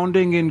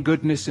 abounding in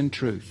goodness and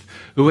truth,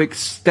 who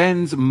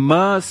extends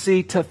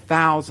mercy to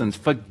thousands,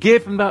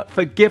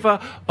 forgiver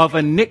of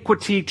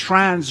iniquity,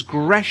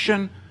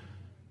 transgression,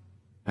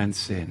 and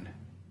sin,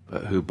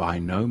 but who by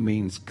no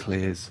means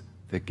clears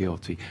the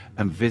guilty,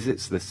 and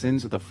visits the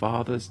sins of the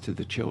fathers to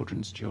the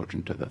children's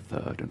children, to the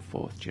third and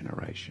fourth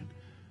generation.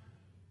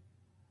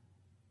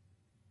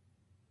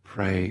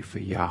 Pray for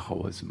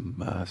Yahweh's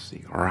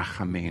mercy,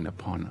 rachamim,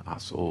 upon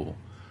us all,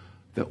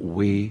 that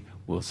we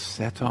will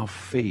set our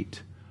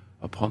feet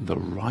upon the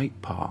right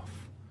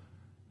path,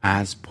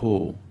 as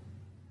Paul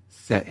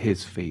set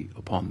his feet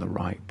upon the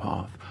right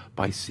path,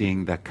 by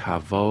seeing the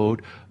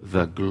kavod,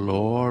 the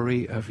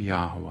glory of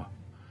Yahweh,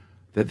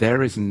 that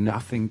there is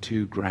nothing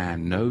too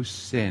grand, no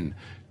sin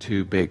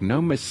too big,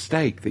 no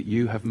mistake that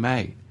you have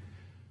made.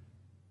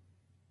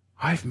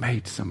 I've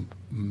made some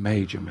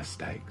major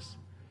mistakes.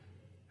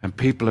 And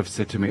people have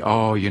said to me,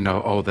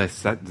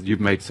 you've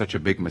made such a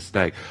big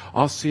mistake.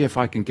 I'll see if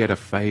I can get a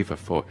favor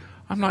for it.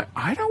 I'm like,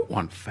 I don't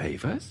want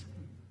favors.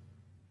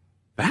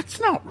 That's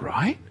not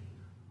right.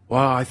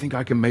 well, I think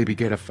I can maybe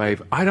get a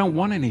favor. I don't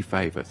want any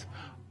favors.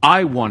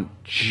 I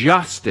want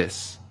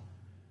justice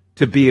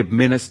to be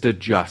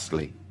administered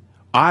justly.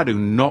 I do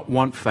not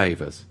want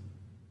favors.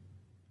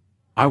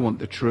 I want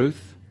the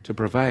truth to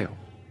prevail,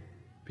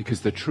 because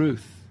the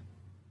truth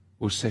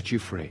will set you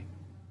free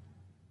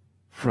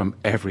from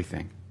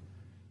everything.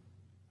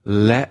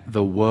 Let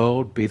the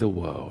world be the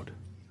world,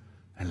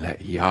 and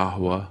let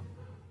Yahweh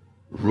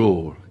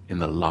rule in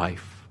the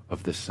life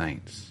of the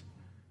saints.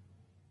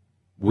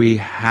 We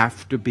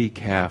have to be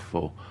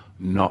careful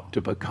not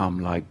to become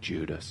like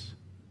Judas,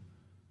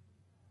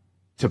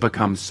 to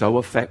become so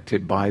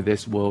affected by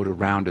this world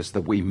around us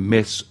that we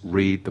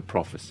misread the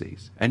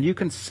prophecies. And you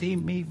can see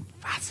me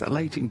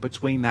vacillating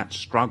between that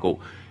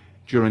struggle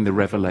during the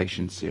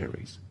Revelation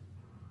series.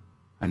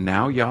 And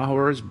now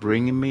Yahweh is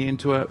bringing me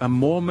into a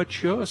more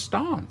mature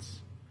stance.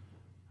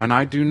 And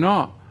I do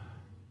not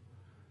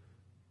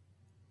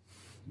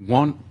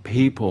want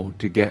people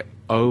to get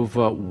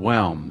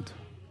overwhelmed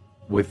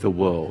with the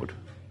world,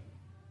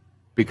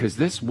 because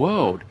this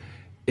world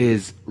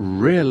is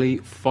really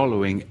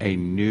following a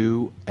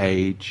new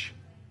age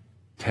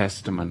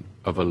testament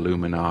of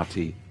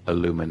Illuminati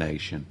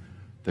illumination,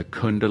 the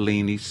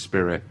Kundalini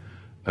spirit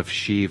of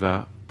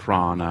Shiva,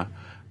 Prana,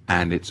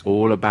 and it's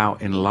all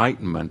about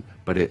enlightenment,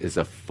 but it is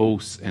a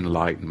false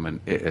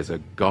enlightenment. It is a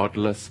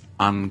godless,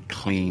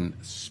 unclean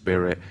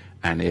spirit,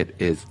 and it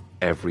is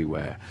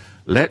everywhere.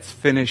 Let's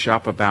finish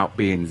up about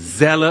being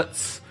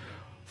zealots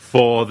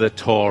for the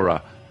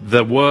Torah.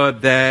 The word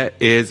there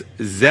is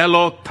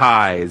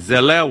zelotai,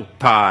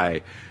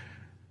 zelotai.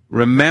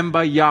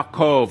 Remember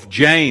Yaakov,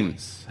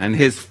 James, and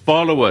his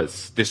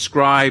followers,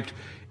 described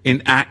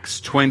in Acts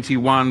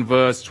 21,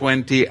 verse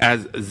 20,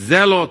 as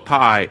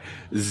zelotai,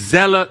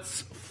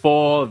 zealots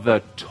for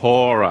the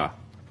Torah.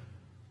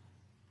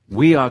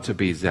 We are to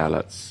be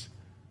zealots.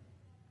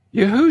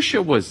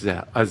 Yahusha was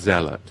a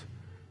zealot,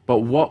 but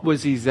what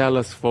was he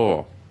zealous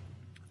for?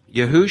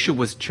 Yahusha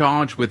was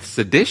charged with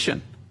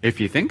sedition, if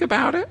you think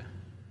about it.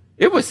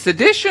 It was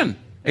sedition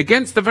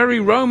against the very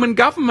Roman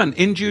government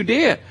in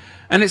Judea.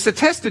 And it's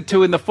attested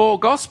to in the 4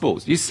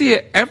 Gospels. You see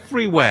it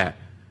everywhere.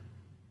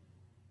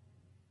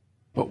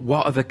 But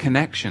what are the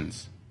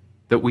connections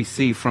that we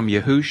see from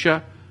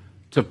Yahusha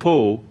to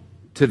Paul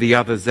to the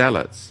other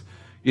zealots?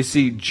 You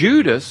see,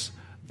 Judas,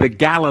 the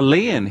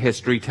Galilean,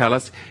 history tells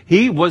us,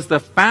 he was the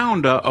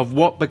founder of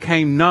what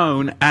became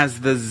known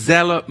as the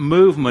Zealot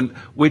movement,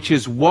 which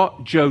is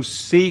what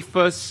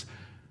Josephus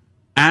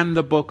and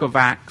the book of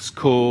Acts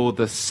call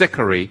the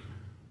Sicarii,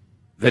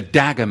 the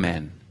dagger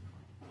men,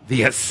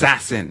 the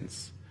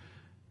assassins.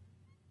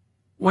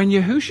 When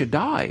Yahusha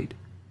died,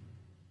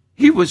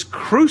 he was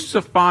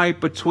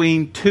crucified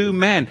between 2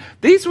 men.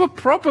 These were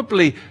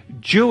probably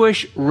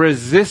Jewish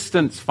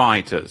resistance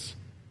fighters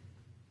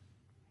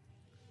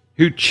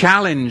who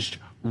challenged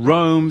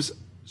Rome's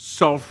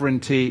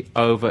sovereignty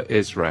over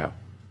Israel.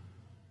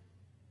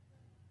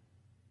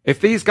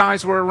 If these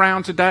guys were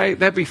around today,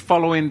 they'd be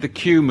following the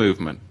Q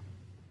movement.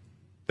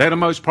 They'd have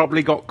most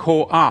probably got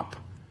caught up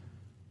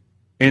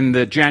in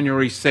the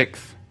January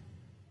 6th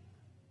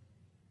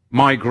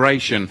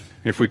migration,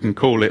 if we can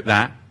call it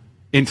that,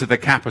 into the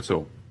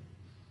capital.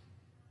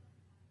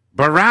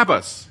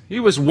 Barabbas,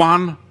 he was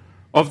one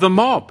of the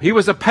mob. He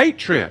was a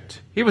patriot.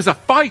 He was a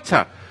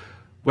fighter.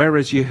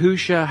 Whereas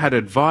Yahusha had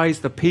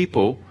advised the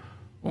people,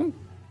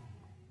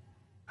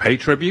 pay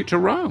tribute to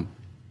Rome.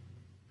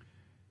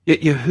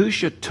 Yet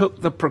Yahusha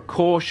took the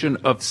precaution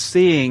of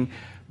seeing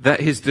that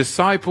his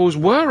disciples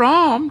were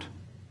armed,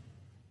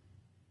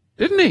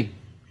 didn't he?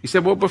 He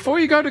said, well, before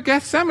you go to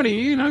Gethsemane,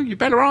 you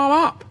better arm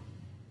up.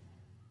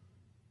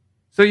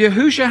 So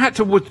Yahusha had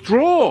to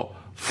withdraw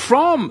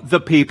from the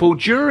people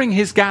during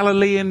his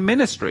Galilean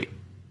ministry,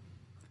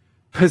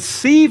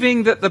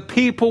 perceiving that the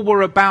people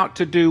were about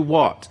to do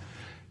what?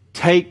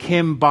 Take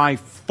him by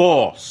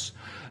force.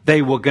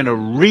 They were going to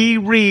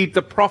reread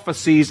the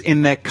prophecies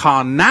in their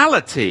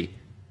carnality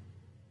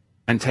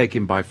and take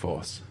him by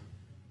force.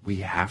 We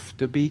have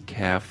to be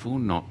careful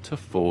not to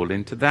fall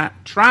into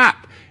that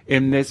trap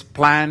in this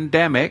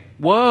pandemic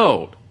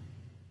world.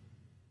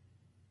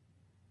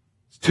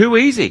 It's too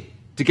easy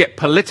to get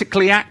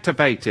politically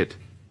activated.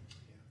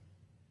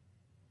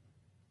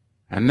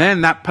 And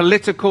then that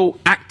political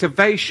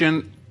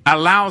activation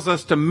allows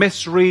us to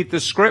misread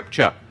the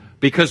scripture,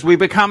 because we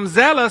become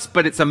zealous,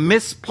 but it's a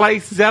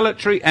misplaced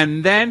zealotry.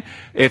 And then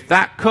if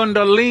that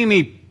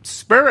Kundalini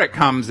spirit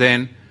comes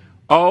in,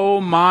 oh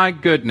my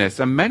goodness,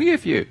 and many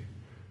of you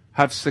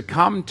have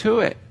succumbed to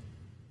it.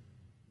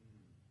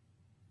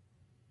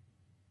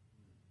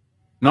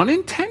 Not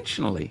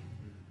intentionally,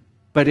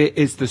 but it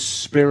is the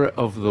spirit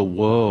of the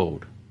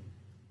world.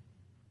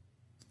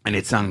 And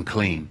it's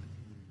unclean.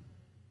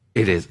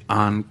 It is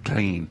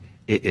unclean.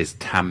 It is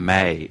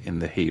tameh in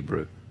the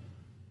Hebrew.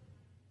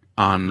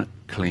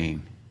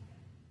 Unclean.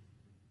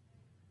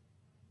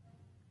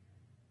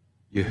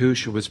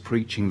 Yahusha was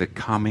preaching the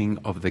coming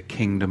of the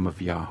kingdom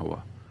of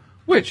Yahweh,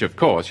 which, of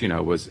course,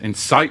 was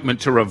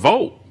incitement to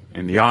revolt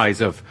in the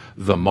eyes of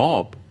the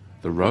mob,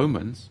 the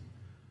Romans.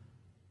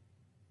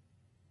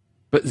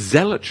 But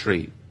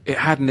zealotry, it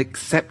had an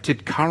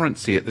accepted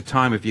currency at the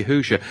time of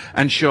Yahusha.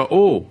 And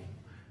Shaul,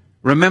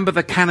 remember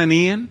the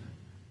Canaanian?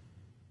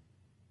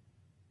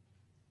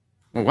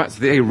 Well, that's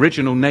the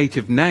original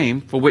native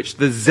name for which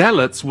the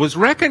Zealots was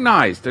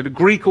recognized, a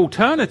Greek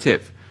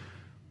alternative.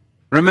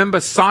 Remember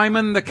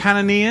Simon the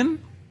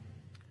Canaanian?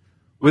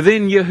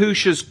 Within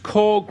Yahusha's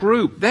core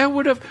group, there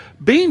would have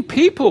been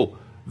people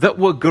that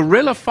were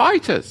guerrilla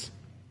fighters.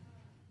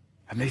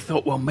 And they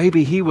thought, well,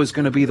 maybe he was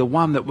going to be the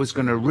one that was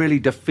going to really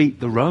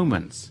defeat the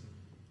Romans.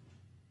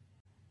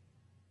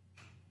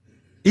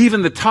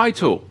 Even the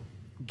title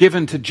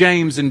given to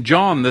James and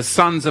John, the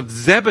sons of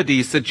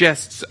Zebedee,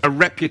 suggests a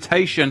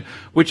reputation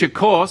which, of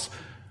course,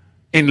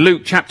 in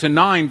Luke chapter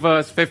 9,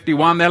 verse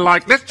 51, they're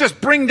like, let's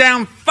just bring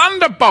down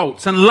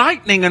thunderbolts and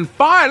lightning and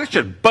fire. Let's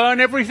just burn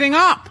everything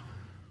up.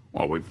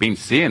 Well, we've been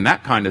seeing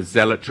that kind of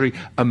zealotry,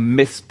 a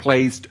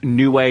misplaced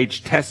New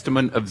Age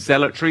testament of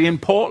zealotry in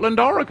Portland,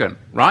 Oregon,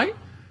 right?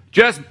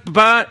 Just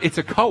burn, it's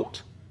a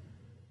cult.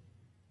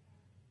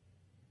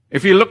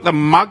 If you look at the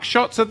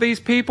mugshots of these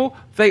people,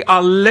 they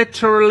are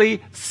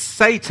literally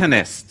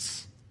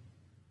Satanists.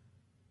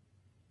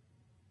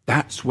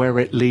 That's where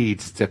it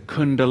leads to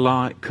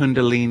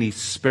Kundalini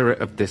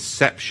spirit of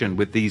deception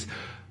with these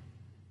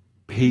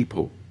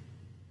people.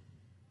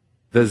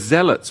 The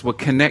Zealots were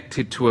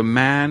connected to a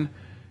man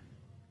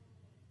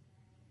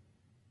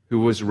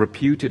who was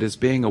reputed as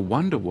being a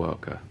wonder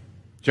worker.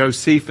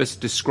 Josephus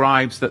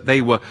describes that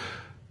they were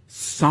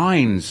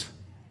signs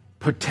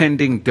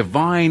portending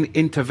divine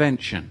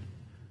intervention.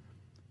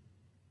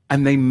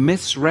 And they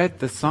misread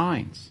the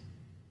signs.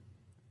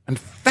 And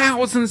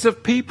thousands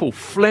of people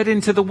fled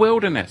into the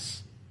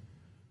wilderness.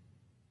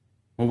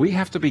 Well, we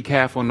have to be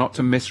careful not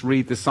to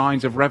misread the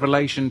signs of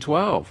Revelation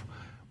 12.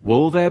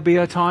 Will there be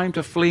a time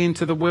to flee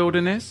into the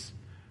wilderness?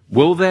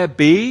 Will there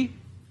be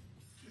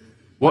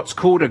what's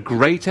called a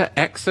greater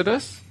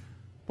exodus?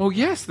 Well,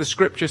 yes, the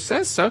scripture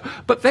says so,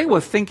 but they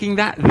were thinking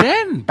that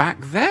then, back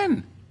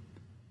then.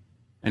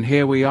 And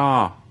here we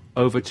are,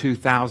 over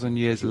 2,000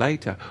 years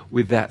later,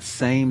 with that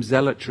same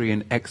zealotry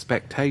and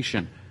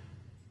expectation.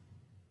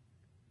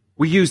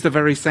 We use the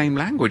very same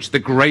language, the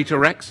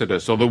greater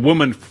exodus, or the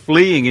woman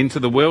fleeing into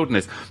the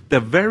wilderness. The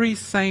very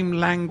same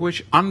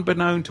language,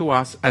 unbeknown to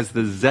us, as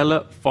the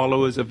zealot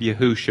followers of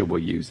Yahusha were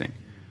using.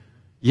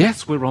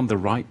 Yes, we're on the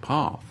right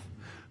path,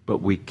 but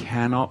we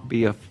cannot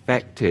be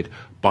affected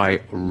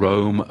by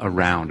Rome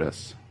around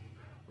us,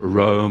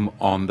 Rome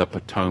on the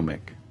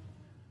Potomac,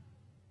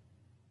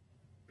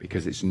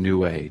 because it's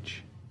New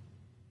Age.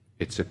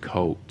 It's a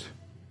cult.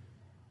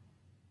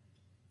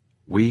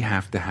 We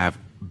have to have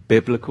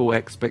biblical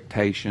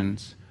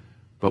expectations,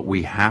 but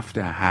we have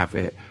to have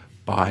it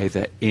by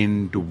the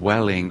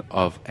indwelling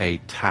of a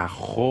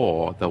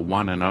tahor, the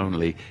one and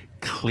only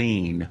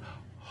clean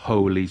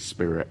Holy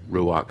Spirit,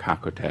 Ruach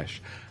HaKodesh,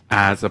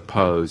 as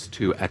opposed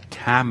to a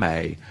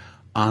tameh,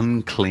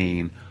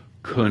 unclean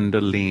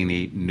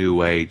Kundalini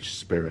New Age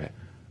spirit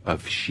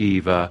of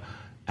Shiva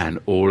and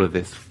all of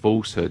this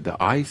falsehood that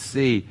I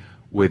see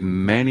with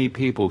many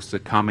people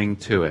succumbing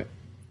to it.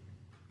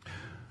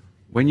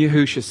 When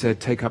Yahusha said,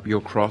 take up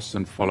your cross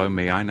and follow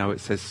me, I know it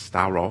says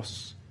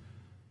staros,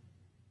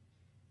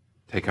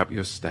 take up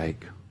your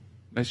stake.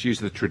 Let's use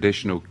the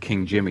traditional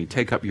King Jimmy,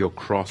 take up your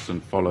cross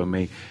and follow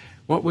me.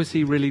 What was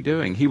he really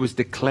doing? He was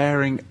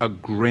declaring a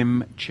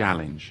grim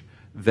challenge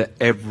that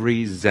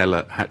every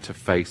zealot had to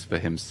face for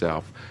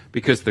himself,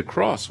 because the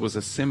cross was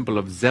a symbol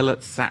of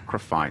zealot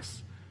sacrifice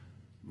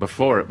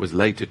before it was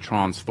later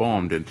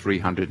transformed in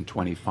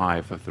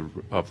 325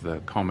 of the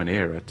Common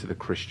Era to the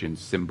Christian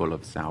symbol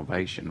of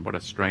salvation. What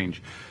a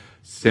strange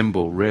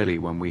symbol, really,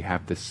 when we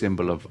have the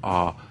symbol of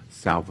our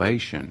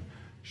salvation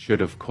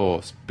should, of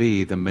course,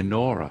 be the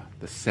menorah,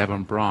 the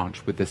seven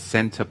branch, with the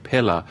center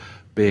pillar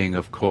being,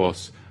 of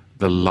course,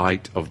 the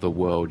light of the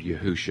world,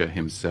 Yahusha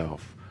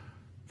himself,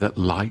 that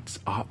lights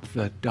up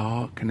the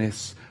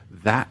darkness.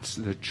 That's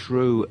the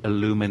true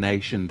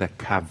illumination, the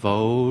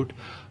kavod,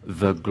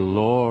 the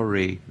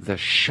glory, the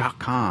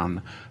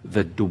shakan,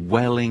 the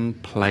dwelling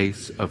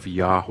place of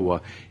Yahweh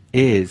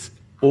is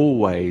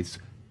always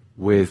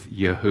with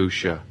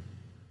Yahusha.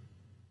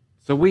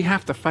 So we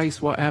have to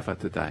face whatever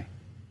today.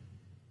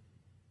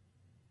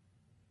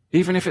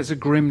 Even if it's a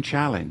grim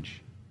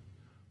challenge,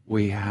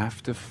 we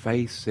have to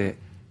face it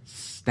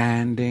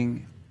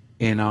standing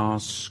in our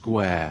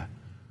square,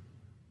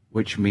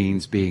 which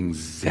means being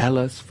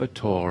zealous for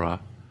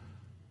Torah,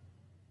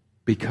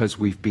 because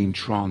we've been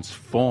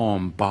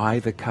transformed by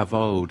the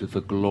kavod,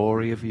 the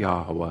glory of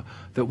Yahweh,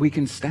 that we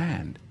can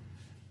stand.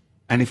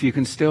 And if you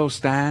can still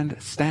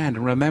stand, stand.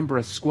 And remember,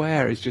 a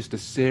square is just a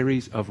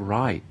series of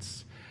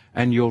rights.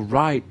 And your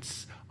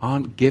rights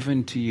aren't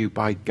given to you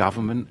by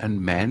government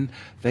and men.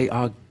 They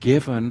are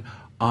given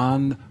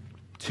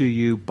unto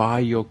you by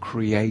your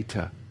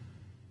Creator.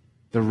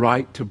 The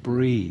right to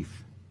breathe,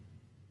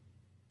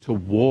 to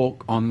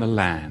walk on the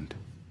land,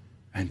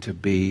 and to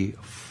be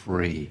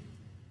free.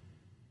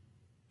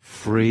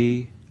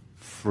 Free,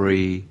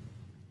 free,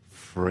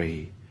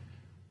 free.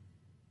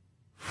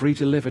 Free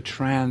to live a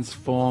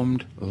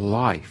transformed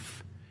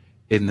life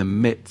in the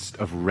midst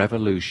of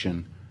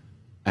revolution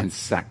and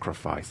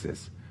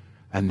sacrifices.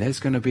 And there's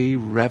going to be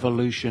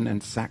revolution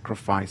and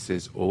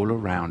sacrifices all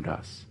around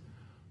us.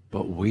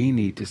 But we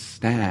need to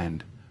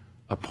stand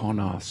upon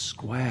our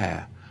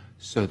square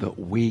so that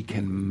we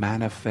can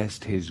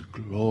manifest his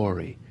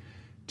glory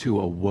to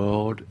a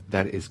world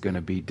that is going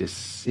to be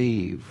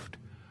deceived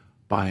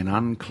by an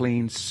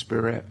unclean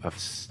spirit of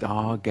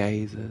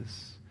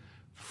stargazers,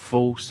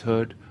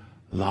 falsehood,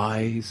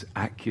 lies,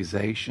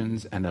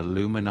 accusations, and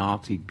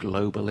Illuminati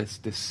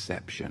globalist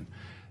deception.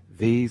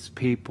 These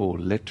people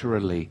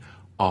literally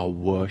are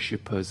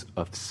worshippers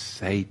of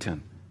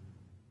Satan.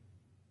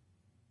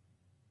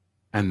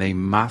 And they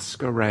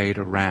masquerade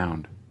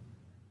around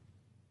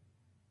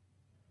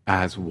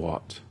as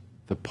what?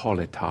 The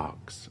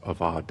politarchs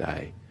of our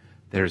day.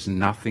 There is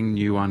nothing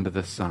new under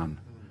the sun.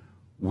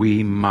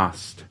 We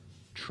must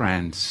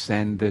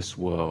transcend this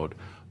world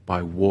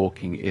by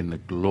walking in the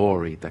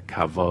glory, the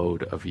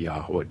kavod of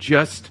Yahweh.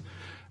 Just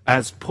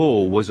as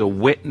Paul was a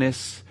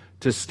witness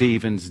to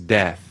Stephen's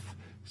death,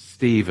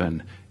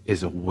 Stephen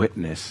is a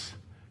witness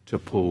to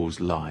Paul's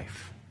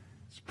life.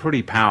 It's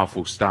pretty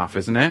powerful stuff,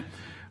 isn't it?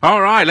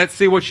 All right, let's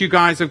see what you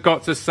guys have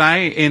got to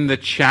say in the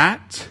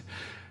chat.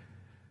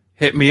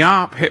 Hit me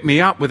up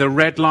with a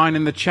red line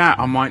in the chat.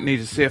 I might need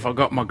to see if I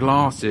got my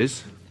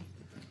glasses.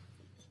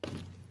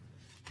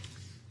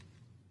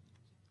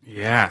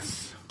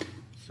 Yes,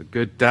 it's a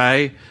good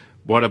day.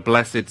 What a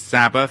blessed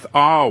Sabbath.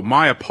 Oh,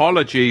 my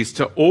apologies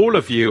to all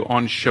of you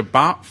on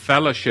Shabbat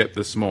Fellowship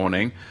this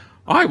morning.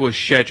 I was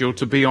scheduled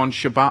to be on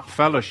Shabbat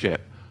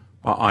Fellowship,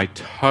 but I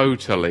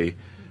totally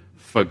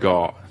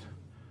forgot.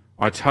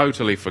 I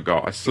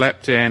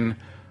slept in.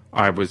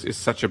 It's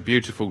such a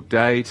beautiful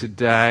day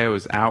today. I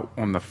was out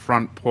on the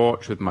front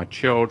porch with my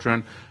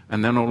children,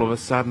 and then all of a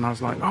sudden I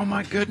was like, oh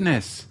my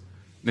goodness.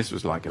 This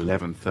was like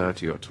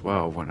 11:30 or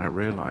 12 when I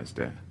realized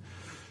it.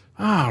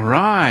 All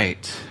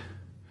right.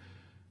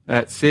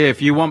 Let's see.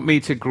 If you want me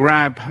to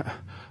grab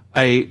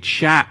a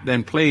chat,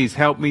 then please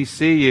help me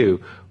see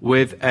you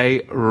with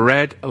a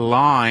red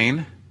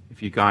line,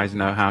 if you guys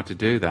know how to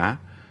do that.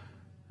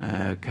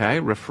 Okay,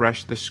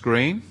 refresh the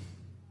screen.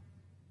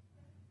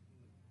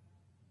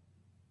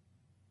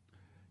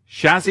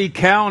 Shazi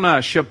Kellner,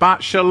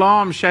 Shabbat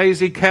Shalom,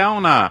 Shazi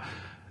Kellner.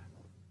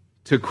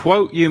 To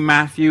quote you,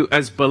 Matthew,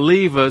 as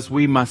believers,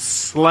 we must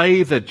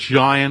slay the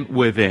giant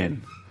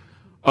within.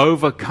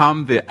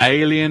 Overcome the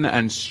alien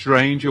and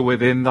stranger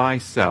within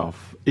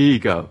thyself.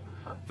 Ego,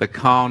 the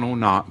carnal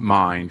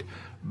mind,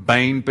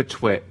 bane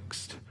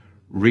betwixt,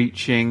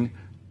 reaching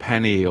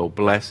Peniel.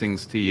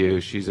 Blessings to you.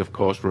 She's, of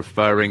course,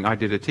 referring, I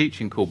did a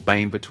teaching called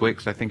Bane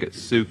Betwixt, I think it's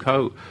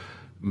Sukkot,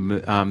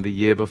 the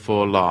year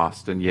before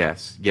last. And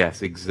yes,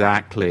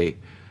 exactly.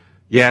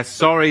 Yes,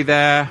 sorry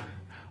there.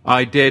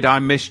 I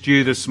missed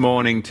you this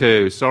morning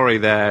too. Sorry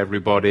there,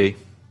 everybody.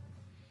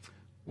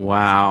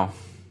 Wow.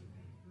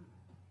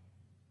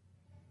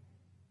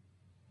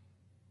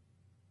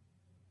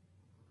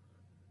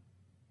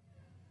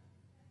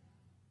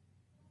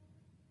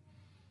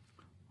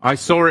 I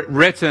saw it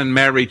written,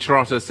 Mary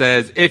Trotter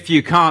says, if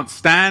you can't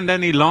stand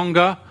any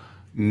longer,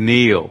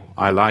 kneel.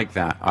 I like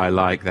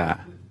that.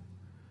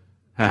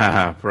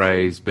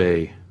 Praise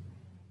be.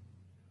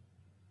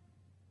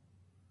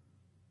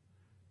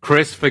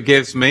 Chris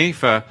forgives me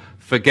for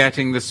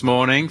forgetting this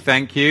morning.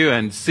 Thank you.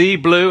 And Sea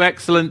Blue,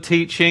 excellent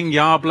teaching.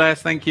 Yah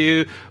bless. Thank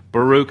you.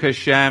 Baruch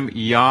Hashem,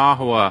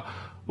 Yahweh.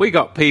 We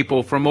got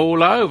people from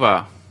all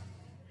over.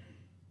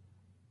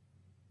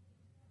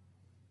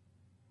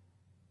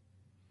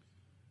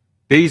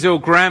 Diesel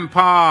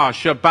Grandpa,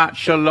 Shabbat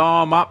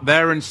Shalom, up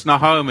there in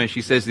Snohomish.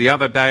 He says, the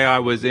other day I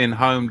was in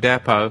Home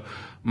Depot.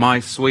 My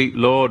Sweet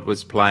Lord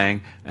was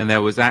playing, and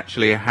there was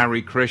actually a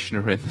Hare Krishna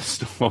in the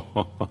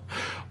store.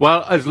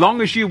 Well, as long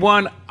as you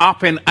weren't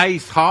up in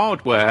Ace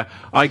Hardware,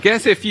 I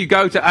guess if you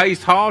go to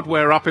Ace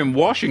Hardware up in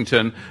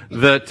Washington,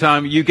 that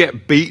you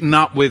get beaten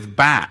up with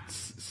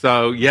bats.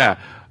 So, yeah,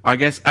 I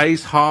guess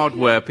Ace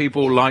Hardware,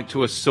 people like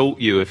to assault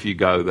you if you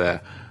go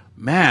there.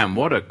 Man,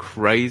 what a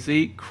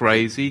crazy,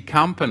 crazy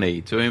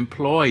company to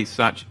employ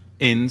such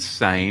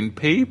insane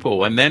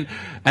people and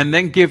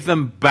then give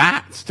them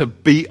bats to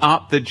beat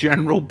up the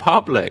general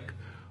public.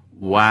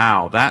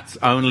 Wow, that's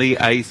only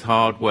Ace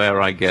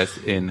Hardware, I guess,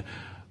 in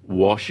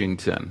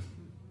Washington,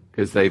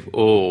 because they've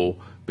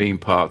all been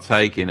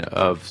partaking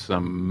of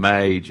some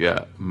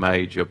major,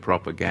 major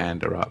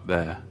propaganda up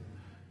there.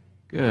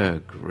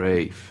 Good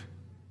grief.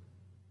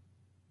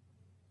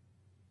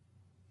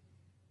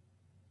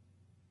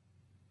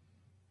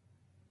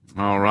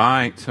 All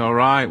right.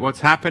 What's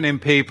happening,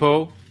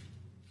 people?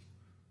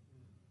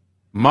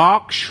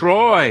 Mark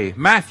Schroy,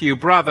 Matthew,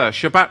 brother,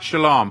 Shabbat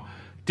Shalom.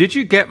 Did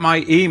you get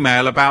my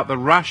email about the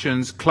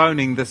Russians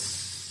cloning the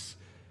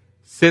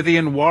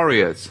Scythian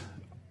warriors?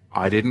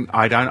 I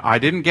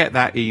didn't get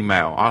that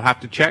email. I'll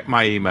have to check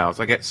my emails.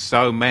 I get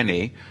so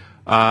many.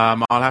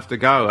 I'll have to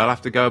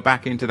go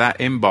back into that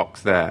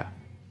inbox there.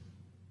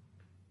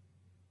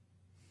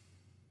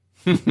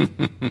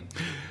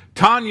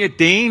 Tanya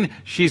Dean,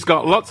 she's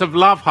got lots of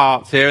love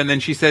hearts here, and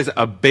then she says,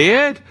 a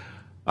beard?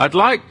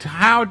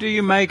 How do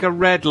you make a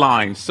red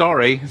line?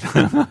 Sorry.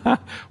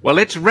 Well,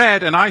 it's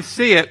red and I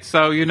see it,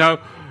 so,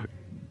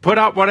 put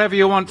up whatever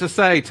you want to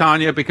say,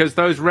 Tanya, because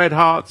those red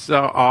hearts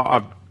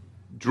have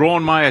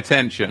drawn my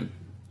attention.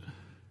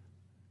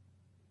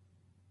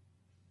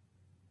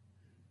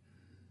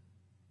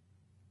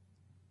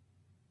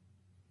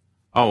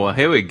 Oh, well,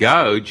 here we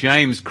go.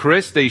 James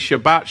Christie.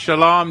 Shabbat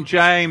Shalom,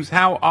 James.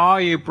 How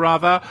are you,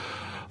 brother?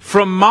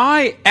 From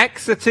my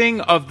exiting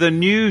of the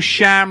new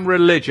sham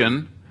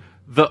religion,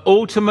 the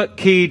ultimate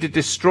key to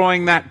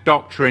destroying that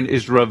doctrine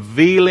is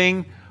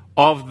revealing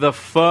of the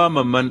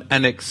firmament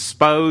and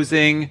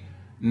exposing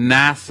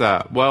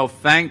NASA. Well,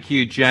 thank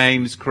you,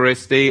 James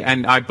Christie.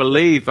 And I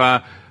believe,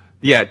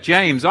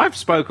 James, I've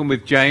spoken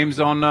with James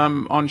on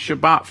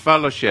Shabbat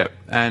Fellowship.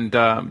 And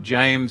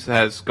James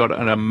has got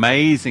an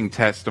amazing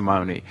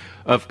testimony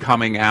of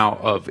coming out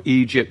of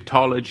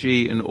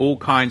Egyptology and all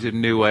kinds of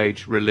New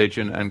Age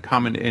religion and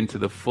coming into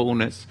the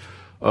fullness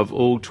of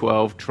all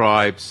 12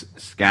 tribes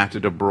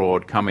scattered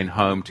abroad, coming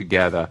home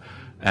together.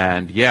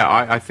 And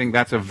I think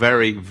that's a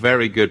very,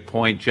 very good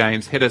point,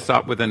 James. Hit us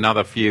up with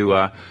another few.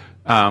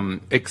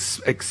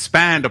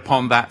 Expand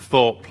upon that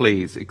thought,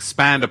 please.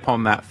 Expand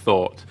upon that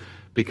thought,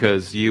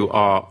 because you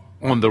are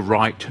on the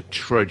right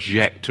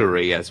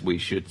trajectory, as we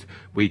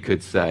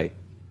could say.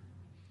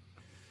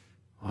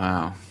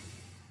 Wow.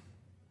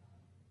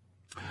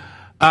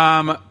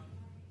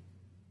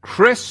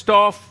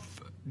 Christoph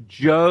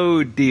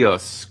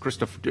Jodius.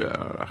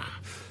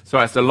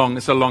 Sorry, it's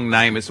a long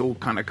name. It's all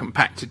kind of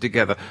compacted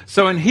together.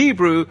 So in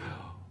Hebrew,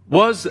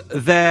 was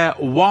there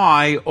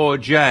Y or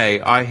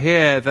J? I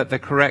hear that the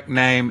correct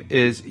name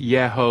is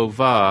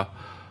Yehovah.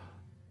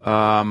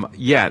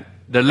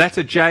 The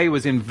letter J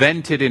was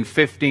invented in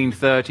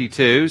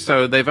 1532,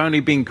 so they've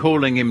only been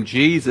calling him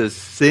Jesus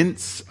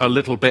since a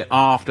little bit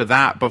after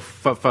that. But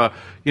for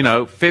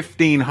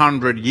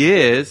 1,500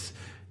 years,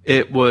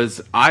 it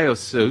was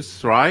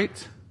Iosus,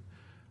 right?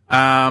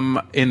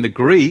 In the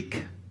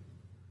Greek,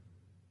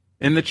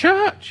 in the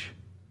church.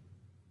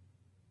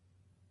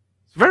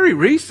 It's very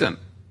recent.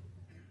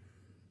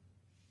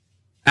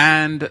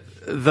 And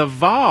the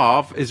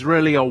Vav is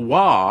really a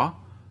Wa.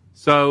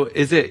 So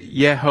is it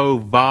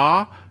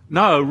Yehovah?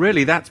 No,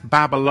 really, that's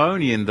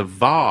Babylonian, the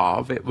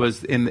Vav. It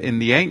was in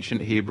the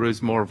ancient Hebrew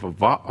is more of a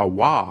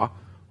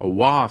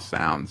Wa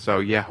sound.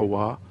 So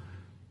Yehovah,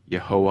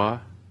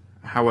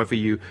 however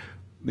you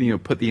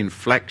put the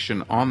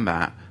inflection on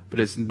that. But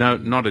it's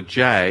not a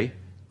J,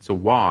 it's a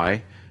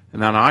Y.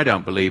 And then I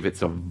don't believe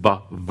it's a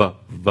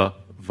Vav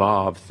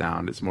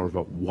sound. It's more of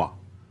a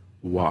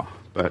Wa.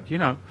 But,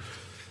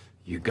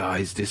 you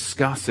guys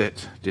discuss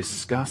it.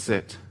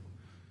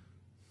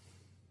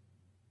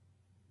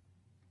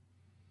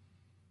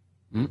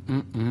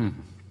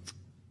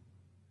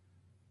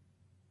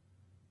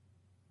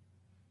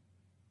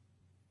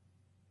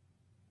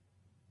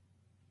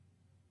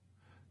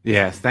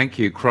 Yes, thank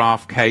you,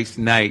 Craft Case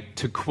Nate.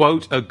 To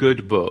quote a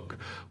good book,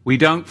 we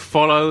don't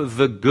follow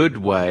the good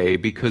way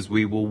because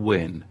we will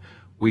win.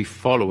 We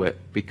follow it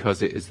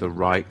because it is the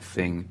right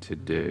thing to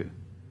do.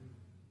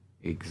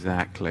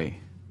 Exactly.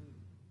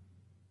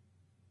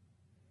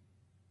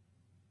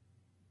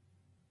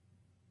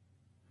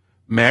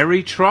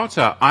 Mary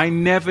Trotter, I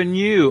never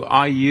knew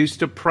I used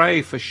to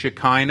pray for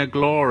Shekinah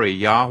glory.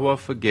 Yahweh,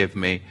 forgive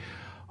me.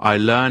 I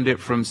learned it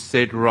from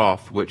Sid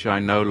Roth, which I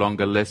no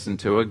longer listen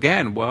to.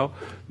 Again,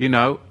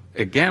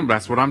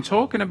 that's what I'm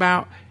talking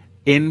about.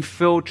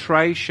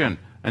 Infiltration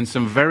and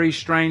some very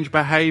strange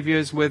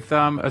behaviors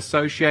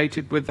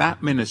associated with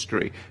that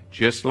ministry,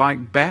 just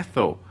like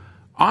Bethel.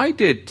 I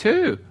did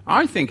too.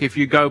 I think if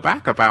you go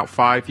back about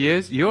 5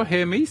 years, you'll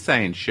hear me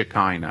saying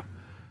Shekinah,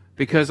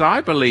 because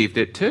I believed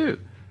it too.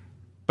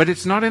 But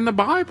it's not in the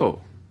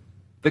Bible.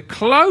 The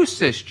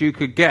closest you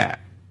could get,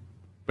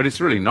 but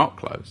it's really not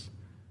close,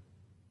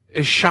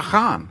 is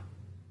Shachan,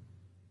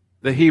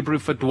 the Hebrew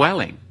for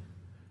dwelling.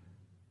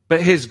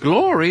 But his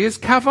glory is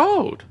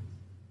kavod.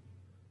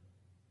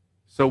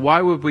 So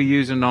why would we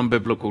use a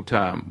non-biblical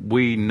term?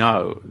 We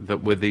know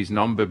that with these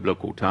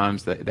non-biblical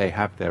terms, that they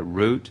have their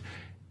root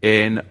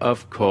in,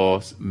 of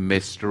course,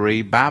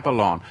 Mystery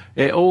Babylon.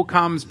 It all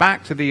comes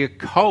back to the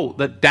occult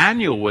that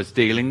Daniel was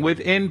dealing with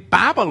in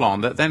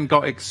Babylon that then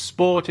got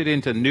exported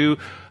into New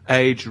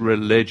Age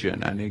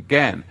religion. And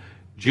again,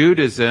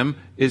 Judaism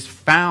is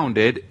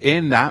founded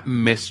in that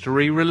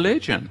mystery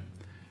religion.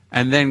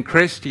 And then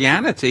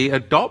Christianity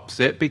adopts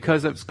it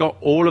because it's got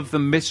all of the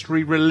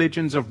mystery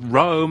religions of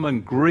Rome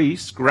and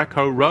Greece,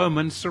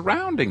 Greco-Roman,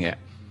 surrounding it.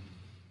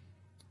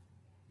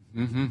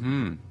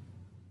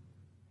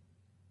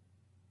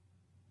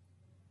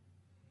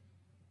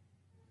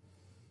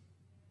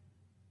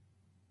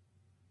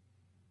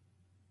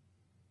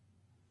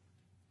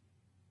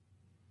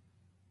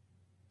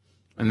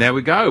 And there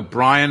we go.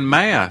 Brian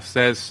Mayer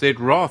says,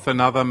 Sid Roth,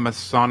 another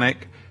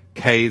Masonic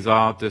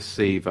Khazar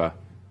deceiver.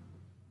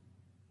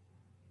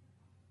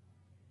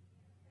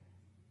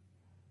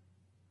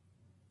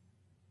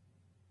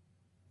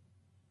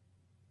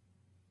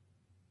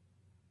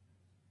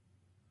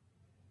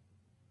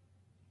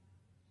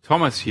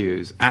 Thomas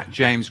Hughes, at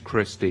James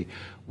Christie.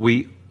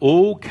 We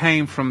all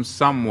came from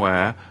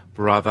somewhere,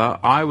 brother.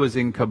 I was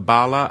in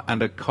Kabbalah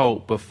and a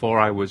cult before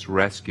I was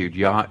rescued.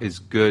 Yah is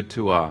good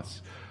to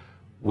us.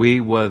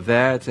 We were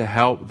there to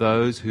help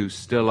those who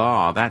still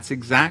are. That's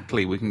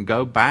exactly. We can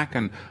go back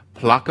and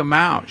pluck them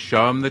out,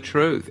 show them the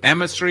truth.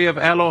 Emissary of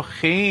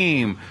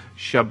Elohim,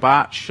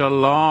 Shabbat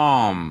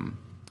Shalom.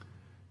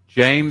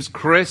 James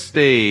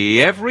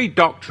Christie. Every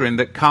doctrine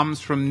that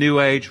comes from New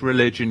Age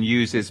religion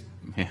uses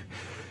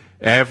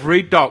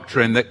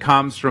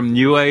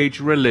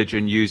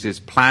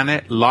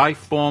planet life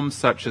forms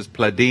such as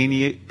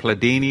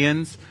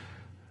Pleiadians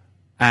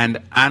and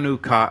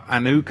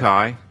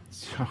Anukai.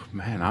 Oh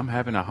man, I'm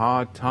having a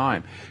hard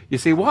time. You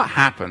see, what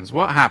happens,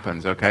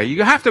 okay?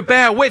 You have to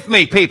bear with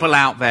me, people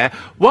out there.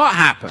 What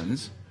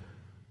happens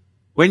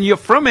when you're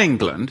from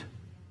England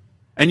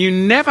and you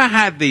never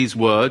had these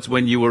words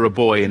when you were a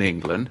boy in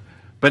England,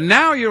 but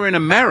now you're in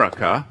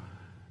America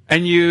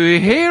and you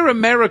hear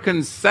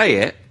Americans say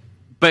it,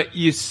 but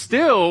you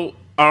still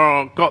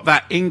got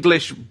that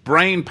English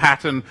brain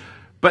pattern,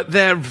 but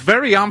they're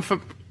very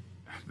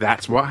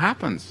That's what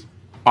happens.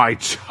 I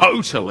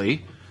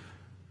totally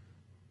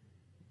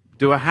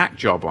do a hack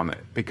job on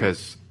it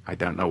because I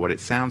don't know what it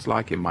sounds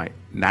like in my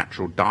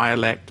natural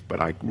dialect, but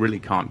I really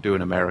can't do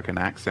an American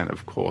accent,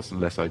 of course,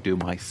 unless I do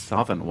my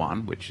southern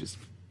one, which is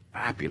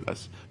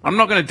fabulous. I'm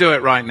not going to do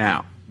it right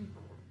now.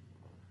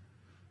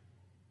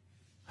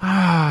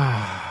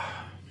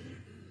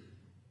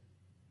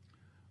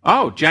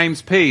 Oh,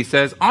 James P.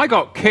 says, I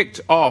got kicked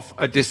off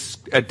a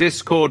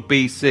Discord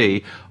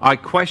BC. I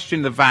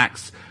questioned the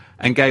vax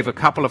and gave a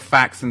couple of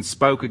facts and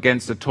spoke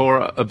against the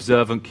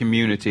Torah-observant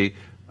community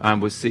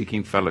and was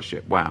seeking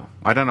fellowship. Wow.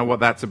 I don't know what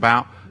that's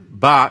about,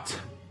 but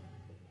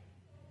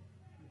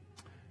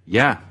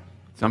yeah,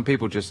 some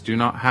people just do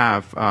not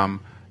have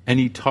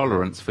any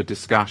tolerance for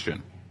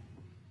discussion.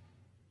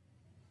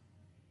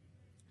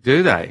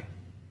 Do they?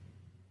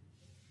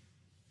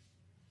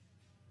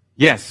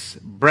 Yes,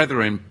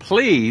 brethren,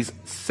 please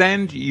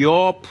send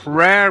your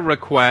prayer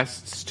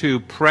requests to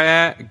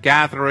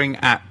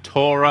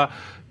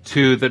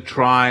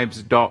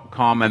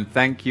prayergathering@torah-to-the-tribes.com, and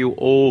thank you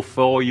all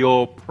for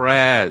your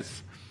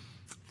prayers.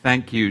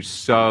 Thank you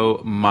so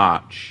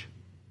much.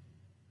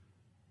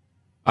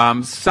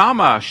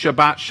 Summer,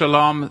 Shabbat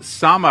Shalom,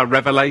 Summer,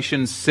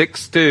 Revelation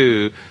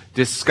 6:2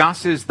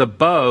 discusses the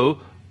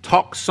bow,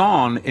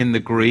 toxon in the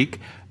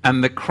Greek,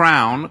 and the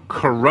crown,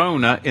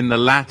 corona in the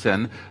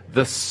Latin.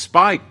 The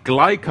spike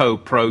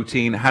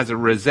glycoprotein has a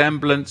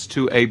resemblance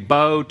to a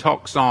bow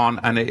toxon,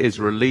 and it is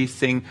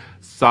releasing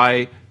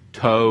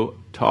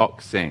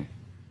cytotoxin.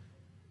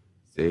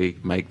 See,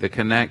 make the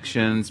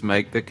connections,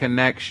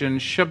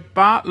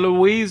 Shabbat,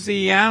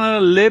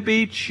 Louisiana,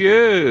 Libby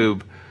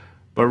Tube.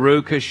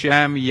 Baruch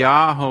Hashem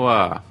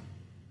Yahweh.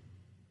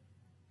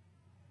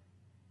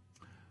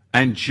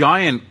 And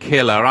Giant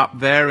Killer up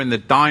there in the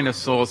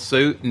dinosaur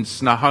suit in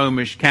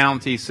Snohomish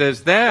County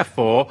says,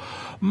 therefore,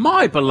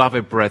 my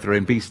beloved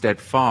brethren, be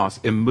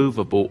steadfast,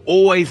 immovable,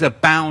 always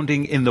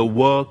abounding in the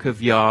work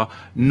of Yah,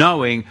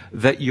 knowing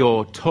that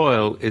your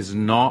toil is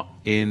not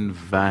in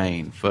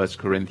vain. 1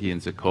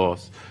 Corinthians, of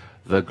course,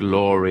 the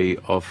glory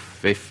of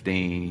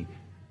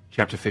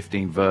chapter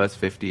 15, verse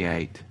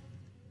 58.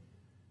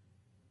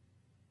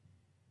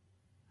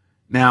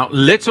 Now,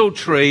 little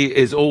tree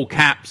is all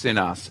caps in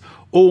us,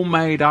 all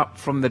made up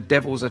from the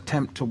devil's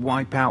attempt to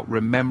wipe out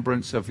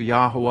remembrance of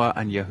Yahweh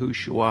and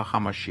Yahushua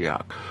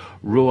HaMashiach,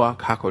 Ruach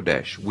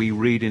HaKodesh. We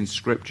read in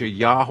Scripture,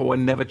 Yahweh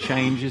never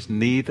changes,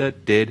 neither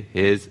did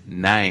his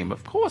name.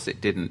 Of course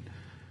it didn't.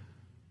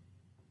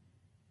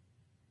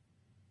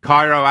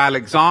 Cairo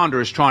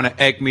Alexander is trying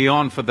to egg me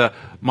on for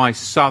my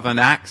southern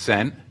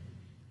accent.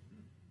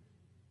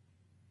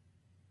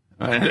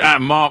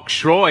 And Mark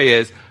Schroy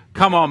is,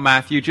 come on,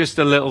 Matthew, just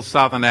a little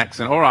southern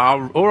accent. All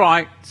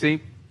right.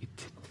 See,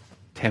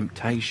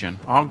 temptation.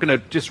 I'm going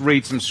to just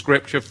read some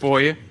scripture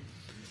for you.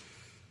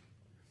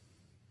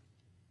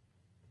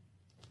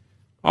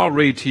 I'll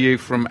read to you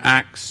from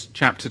Acts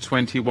chapter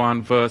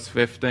 21, verse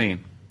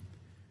 15.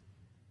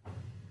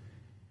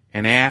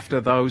 And after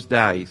those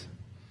days,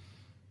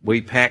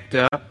 we packed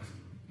up,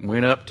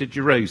 went up to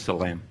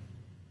Jerusalem.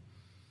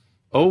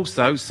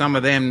 Also, some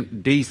of them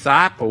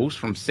disciples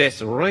from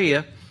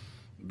Caesarea,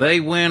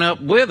 they went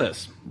up with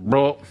us.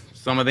 Brought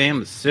some of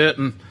them a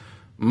certain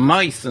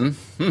Mason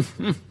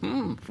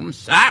from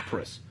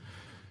Cyprus.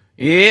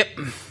 Yep,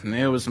 and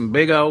there was some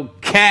big old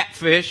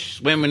catfish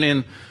swimming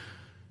in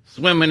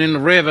the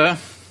river.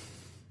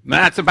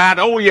 That's about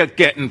all you're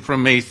getting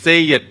from me. See,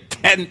 you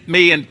tempt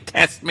me and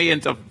test me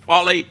into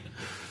folly.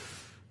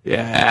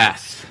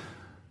 Yes.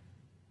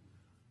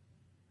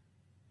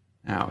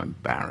 How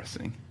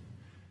embarrassing.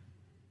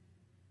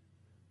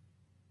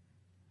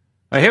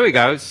 Oh, here we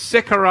go.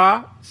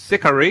 Sikari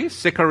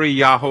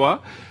Yahweh.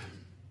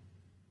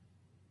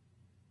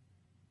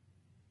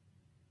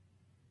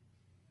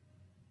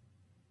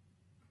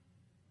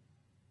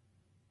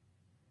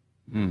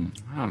 I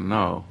don't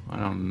know. I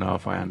don't know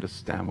if I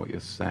understand what you're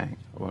saying.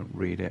 I won't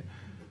read it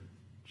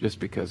just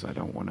because I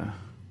don't want to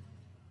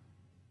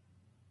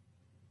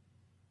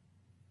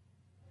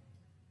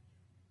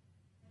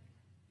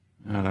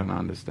I don't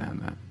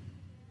understand that.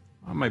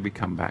 I'll maybe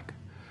come back.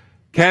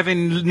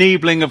 Kevin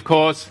Niebling, of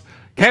course.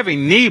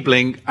 Kevin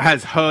Niebling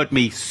has heard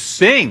me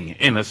sing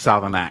in a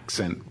southern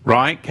accent,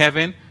 right,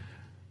 Kevin?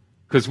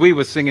 Because we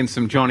were singing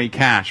some Johnny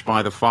Cash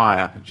by the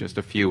fire just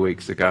a few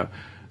weeks ago,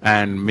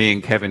 and me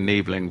and Kevin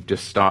Niebling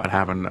just started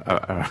having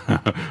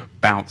a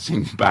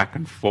bouncing back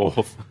and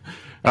forth.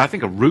 And I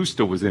think a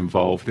rooster was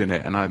involved in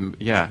it, and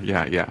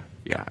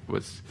it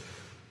was,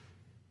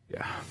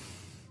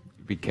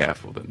 Be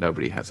careful that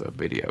nobody has a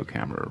video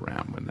camera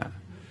around when that.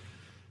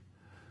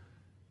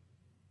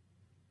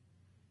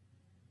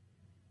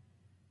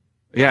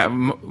 Yeah,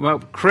 well,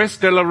 Chris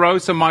De La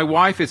Rosa, my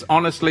wife, is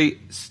honestly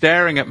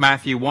staring at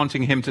Matthew,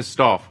 wanting him to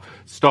stop.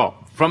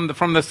 From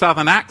the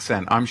southern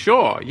accent, I'm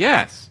sure.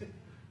 Yes.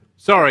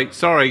 Sorry,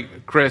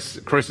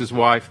 Chris's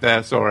wife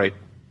there. Sorry.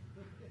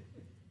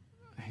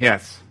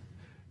 Yes.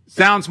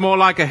 Sounds more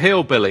like a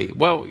hillbilly.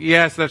 Well,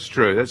 yes, that's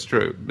true.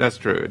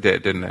 It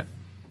did, didn't it?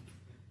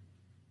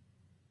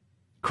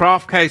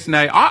 Craft Case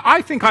Nay.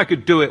 I think I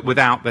could do it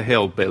without the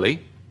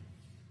hillbilly.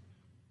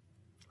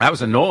 That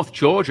was a North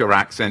Georgia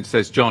accent,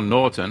 says John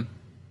Norton.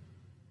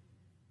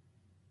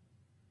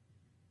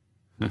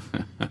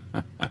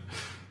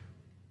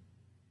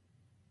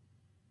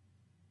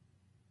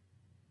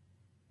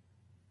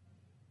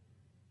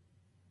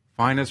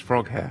 Fine as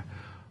frog hair.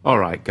 All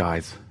right,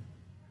 guys.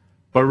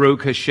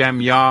 Baruch Hashem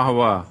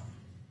Yahweh.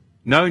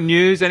 No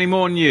news? Any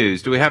more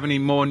news? Do we have any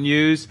more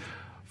news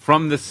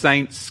from the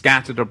saints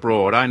scattered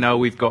abroad? I know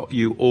we've got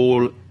you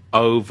all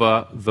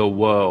over the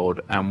world,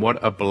 and what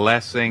a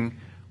blessing.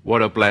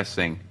 What a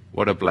blessing.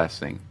 What a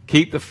blessing.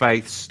 Keep the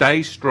faith.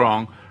 Stay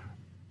strong.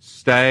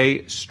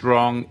 Stay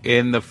strong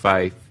in the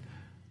faith.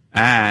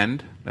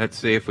 And let's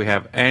see if we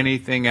have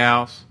anything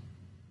else.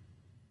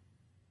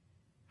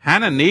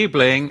 Hannah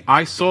Niebling,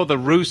 I saw the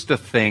rooster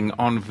thing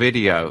on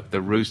video. The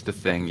rooster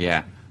thing,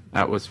 yeah.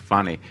 That was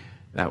funny.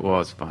 That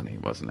was funny,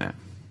 wasn't it?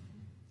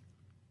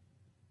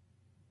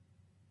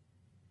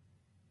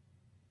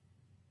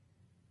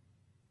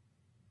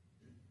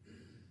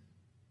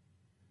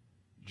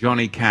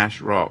 Johnny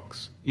Cash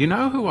rocks. You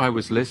know who I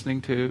was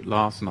listening to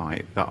last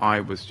night that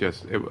I was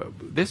just...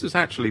 this is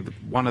actually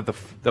one of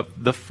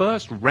the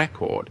first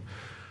record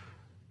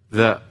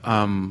that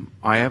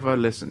I ever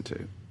listened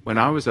to. When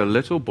I was a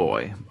little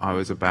boy, I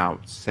was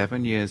about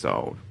 7 years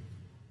old,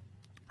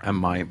 and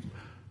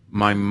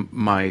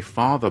my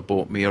father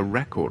bought me a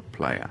record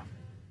player.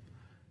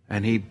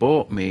 And he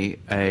bought me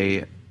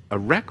a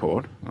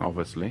record,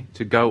 obviously,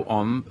 to go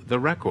on the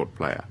record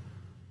player.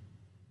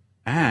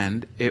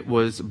 And it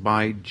was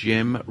by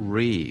Jim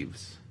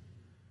Reeves.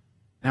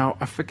 Now,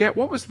 I forget,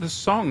 what was the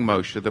song,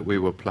 Moshe, that we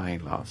were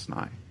playing last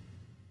night?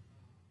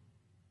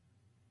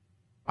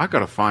 I got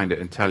to find it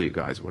and tell you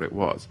guys what it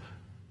was.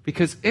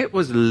 Because it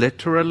was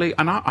literally,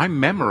 and I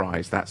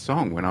memorized that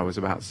song when I was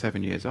about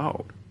 7 years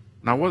old.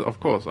 And of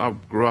course, I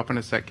grew up in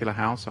a secular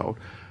household.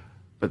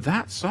 But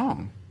that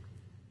song,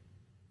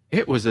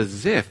 it was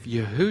as if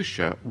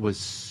Yahusha was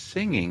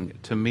singing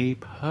to me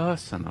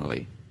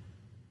personally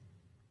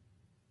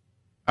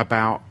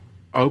about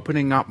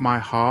opening up my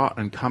heart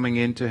and coming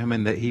into him,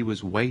 and that he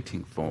was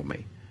waiting for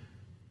me.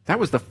 That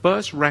was the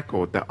first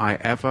record that I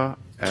ever,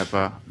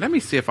 let me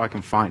see if I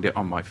can find it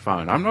on my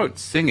phone. I won't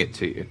sing it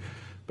to you.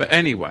 But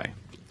anyway,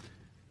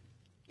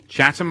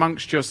 chat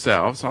amongst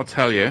yourselves. I'll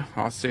tell you.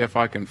 I'll see if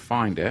I can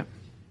find it.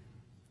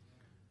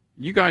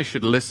 You guys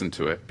should listen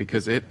to it,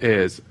 because it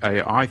is,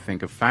 I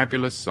think, a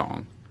fabulous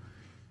song.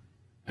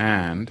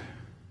 And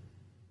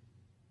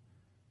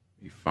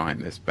let me find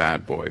this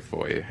bad boy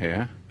for you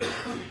here.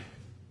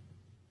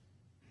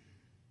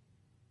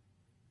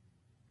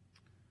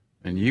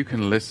 And you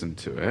can listen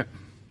to it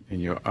in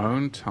your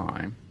own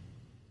time.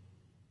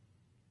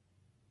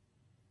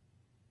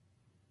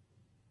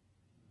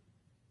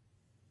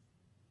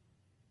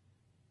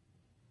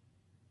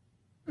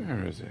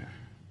 Where is it?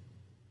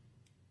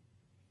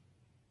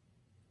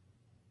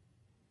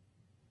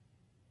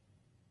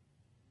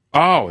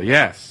 Oh,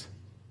 yes.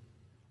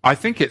 I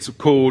think it's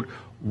called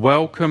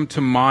Welcome to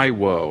My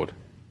World.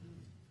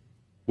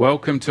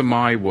 Welcome to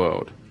My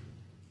World.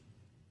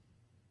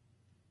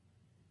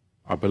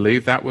 I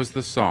believe that was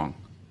the song.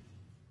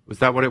 Was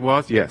that what it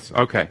was? Yes.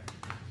 Okay.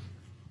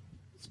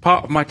 It's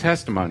part of my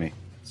testimony.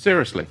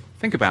 Seriously,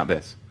 think about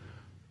this.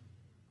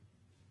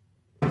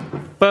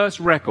 First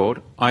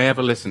record I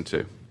ever listened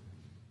to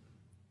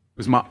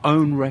was my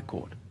own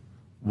record.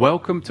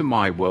 Welcome to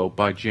My World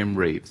by Jim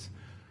Reeves.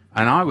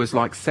 And I was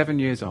like 7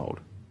 years old.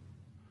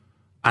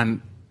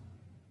 And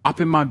up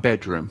in my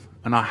bedroom,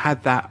 and I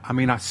had that,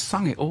 I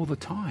sung it all the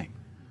time.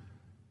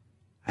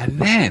 And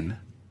then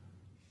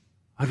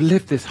I've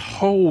lived this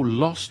whole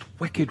lost,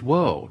 wicked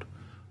world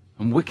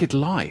and wicked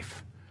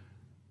life.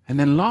 And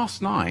then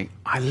last night,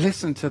 I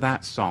listened to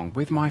that song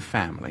with my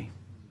family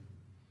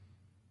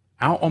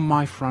out on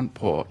my front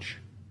porch.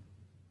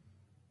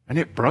 And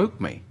it broke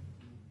me.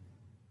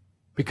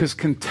 Because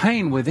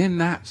contained within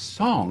that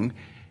song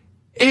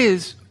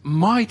is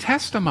my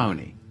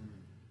testimony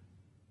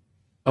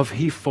of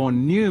he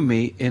foreknew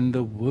me in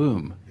the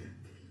womb.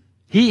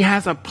 He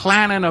has a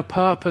plan and a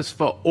purpose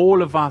for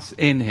all of us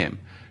in him.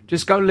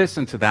 Just go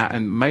listen to that,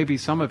 and maybe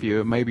some of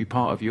you, it may be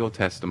part of your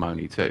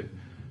testimony too.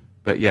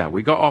 But yeah,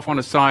 we got off on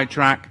a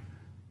sidetrack,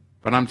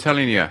 but I'm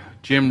telling you,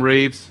 Jim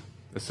Reeves,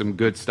 there's some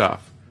good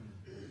stuff.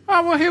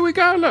 Oh, well, here we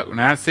go. Look,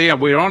 now see,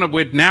 we're on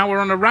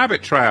a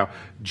rabbit trail.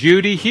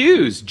 Judy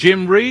Hughes.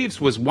 Jim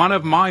Reeves was one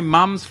of my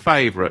mum's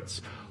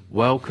favorites.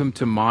 Welcome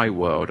to my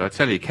world. I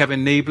tell you,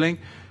 Kevin Niebling,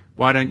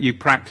 why don't you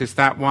practice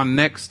that one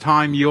next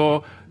time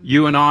you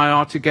and I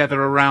are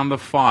together around the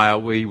fire?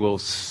 We will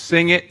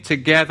sing it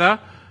together.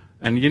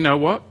 And you know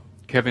what?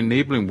 Kevin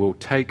Niebling will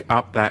take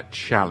up that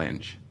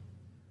challenge.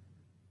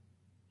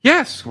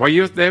 Yes,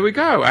 well, there we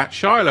go. At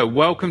Shiloh,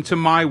 welcome to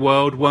my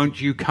world. Won't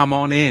you come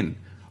on in?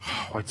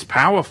 Oh, it's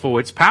powerful.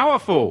 It's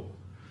powerful.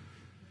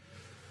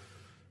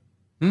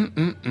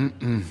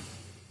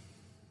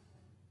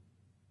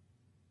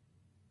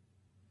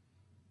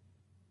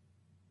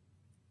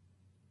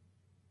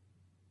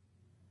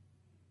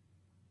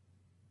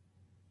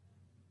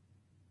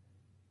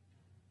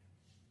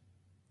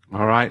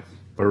 All right.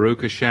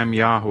 Baruch Hashem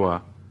Yahweh.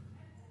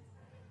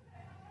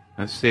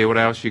 Let's see what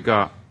else you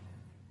got.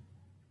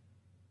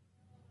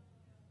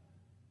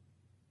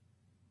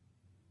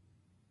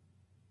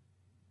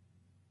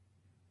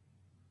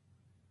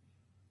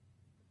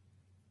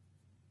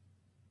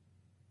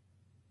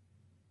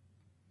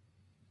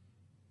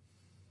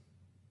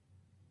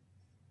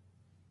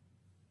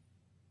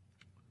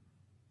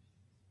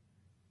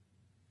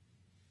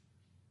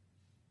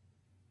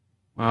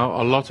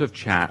 Well, a lot of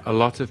chat.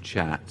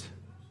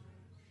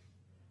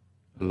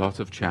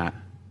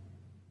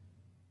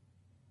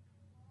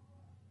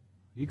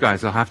 You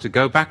guys will have to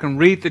go back and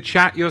read the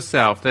chat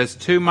yourself. There's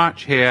too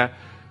much here.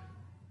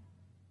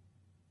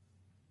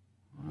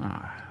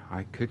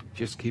 I could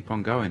just keep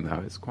on going,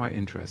 though. It's quite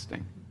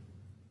interesting.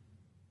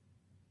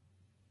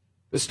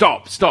 But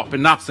stop.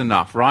 Enough's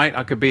enough, right?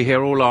 I could be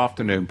here all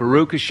afternoon.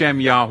 Baruch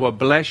Hashem Yahweh,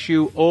 bless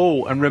you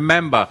all. And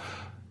remember,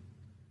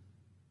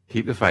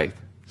 keep the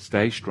faith.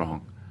 Stay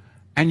strong.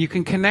 And you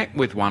can connect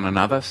with one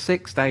another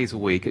 6 days a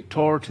week at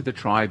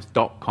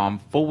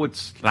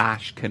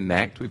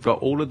TorahToTheTribes.com/connect. We've got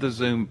all of the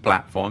Zoom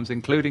platforms,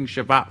 including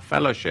Shabbat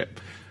Fellowship,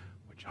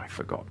 which I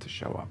forgot to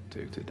show up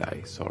to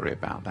today. Sorry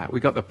about that.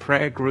 We've got the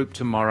prayer group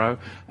tomorrow.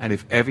 And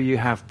if ever you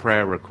have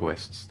prayer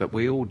requests, that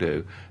we all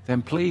do,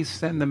 then please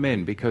send them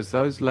in, because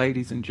those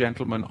ladies and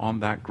gentlemen on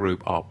that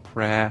group are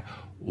prayer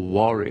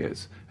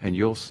warriors. And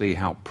you'll see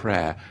how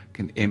prayer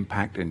can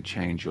impact and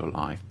change your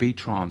life. Be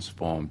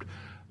transformed.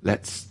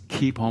 Let's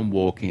keep on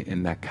walking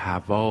in the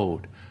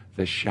kavod,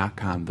 the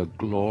shakan, the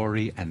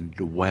glory and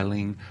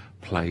dwelling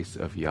place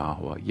of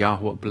Yahweh.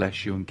 Yahweh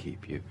bless you and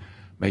keep you.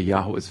 May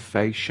Yahweh's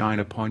face shine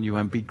upon you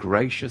and be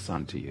gracious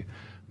unto you.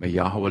 May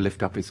Yahweh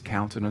lift up his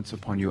countenance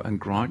upon you and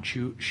grant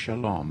you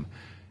shalom.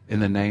 In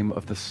the name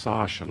of the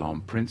Sar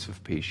Shalom, Prince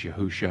of Peace,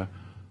 Yahushua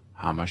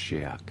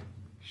HaMashiach.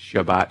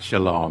 Shabbat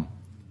Shalom.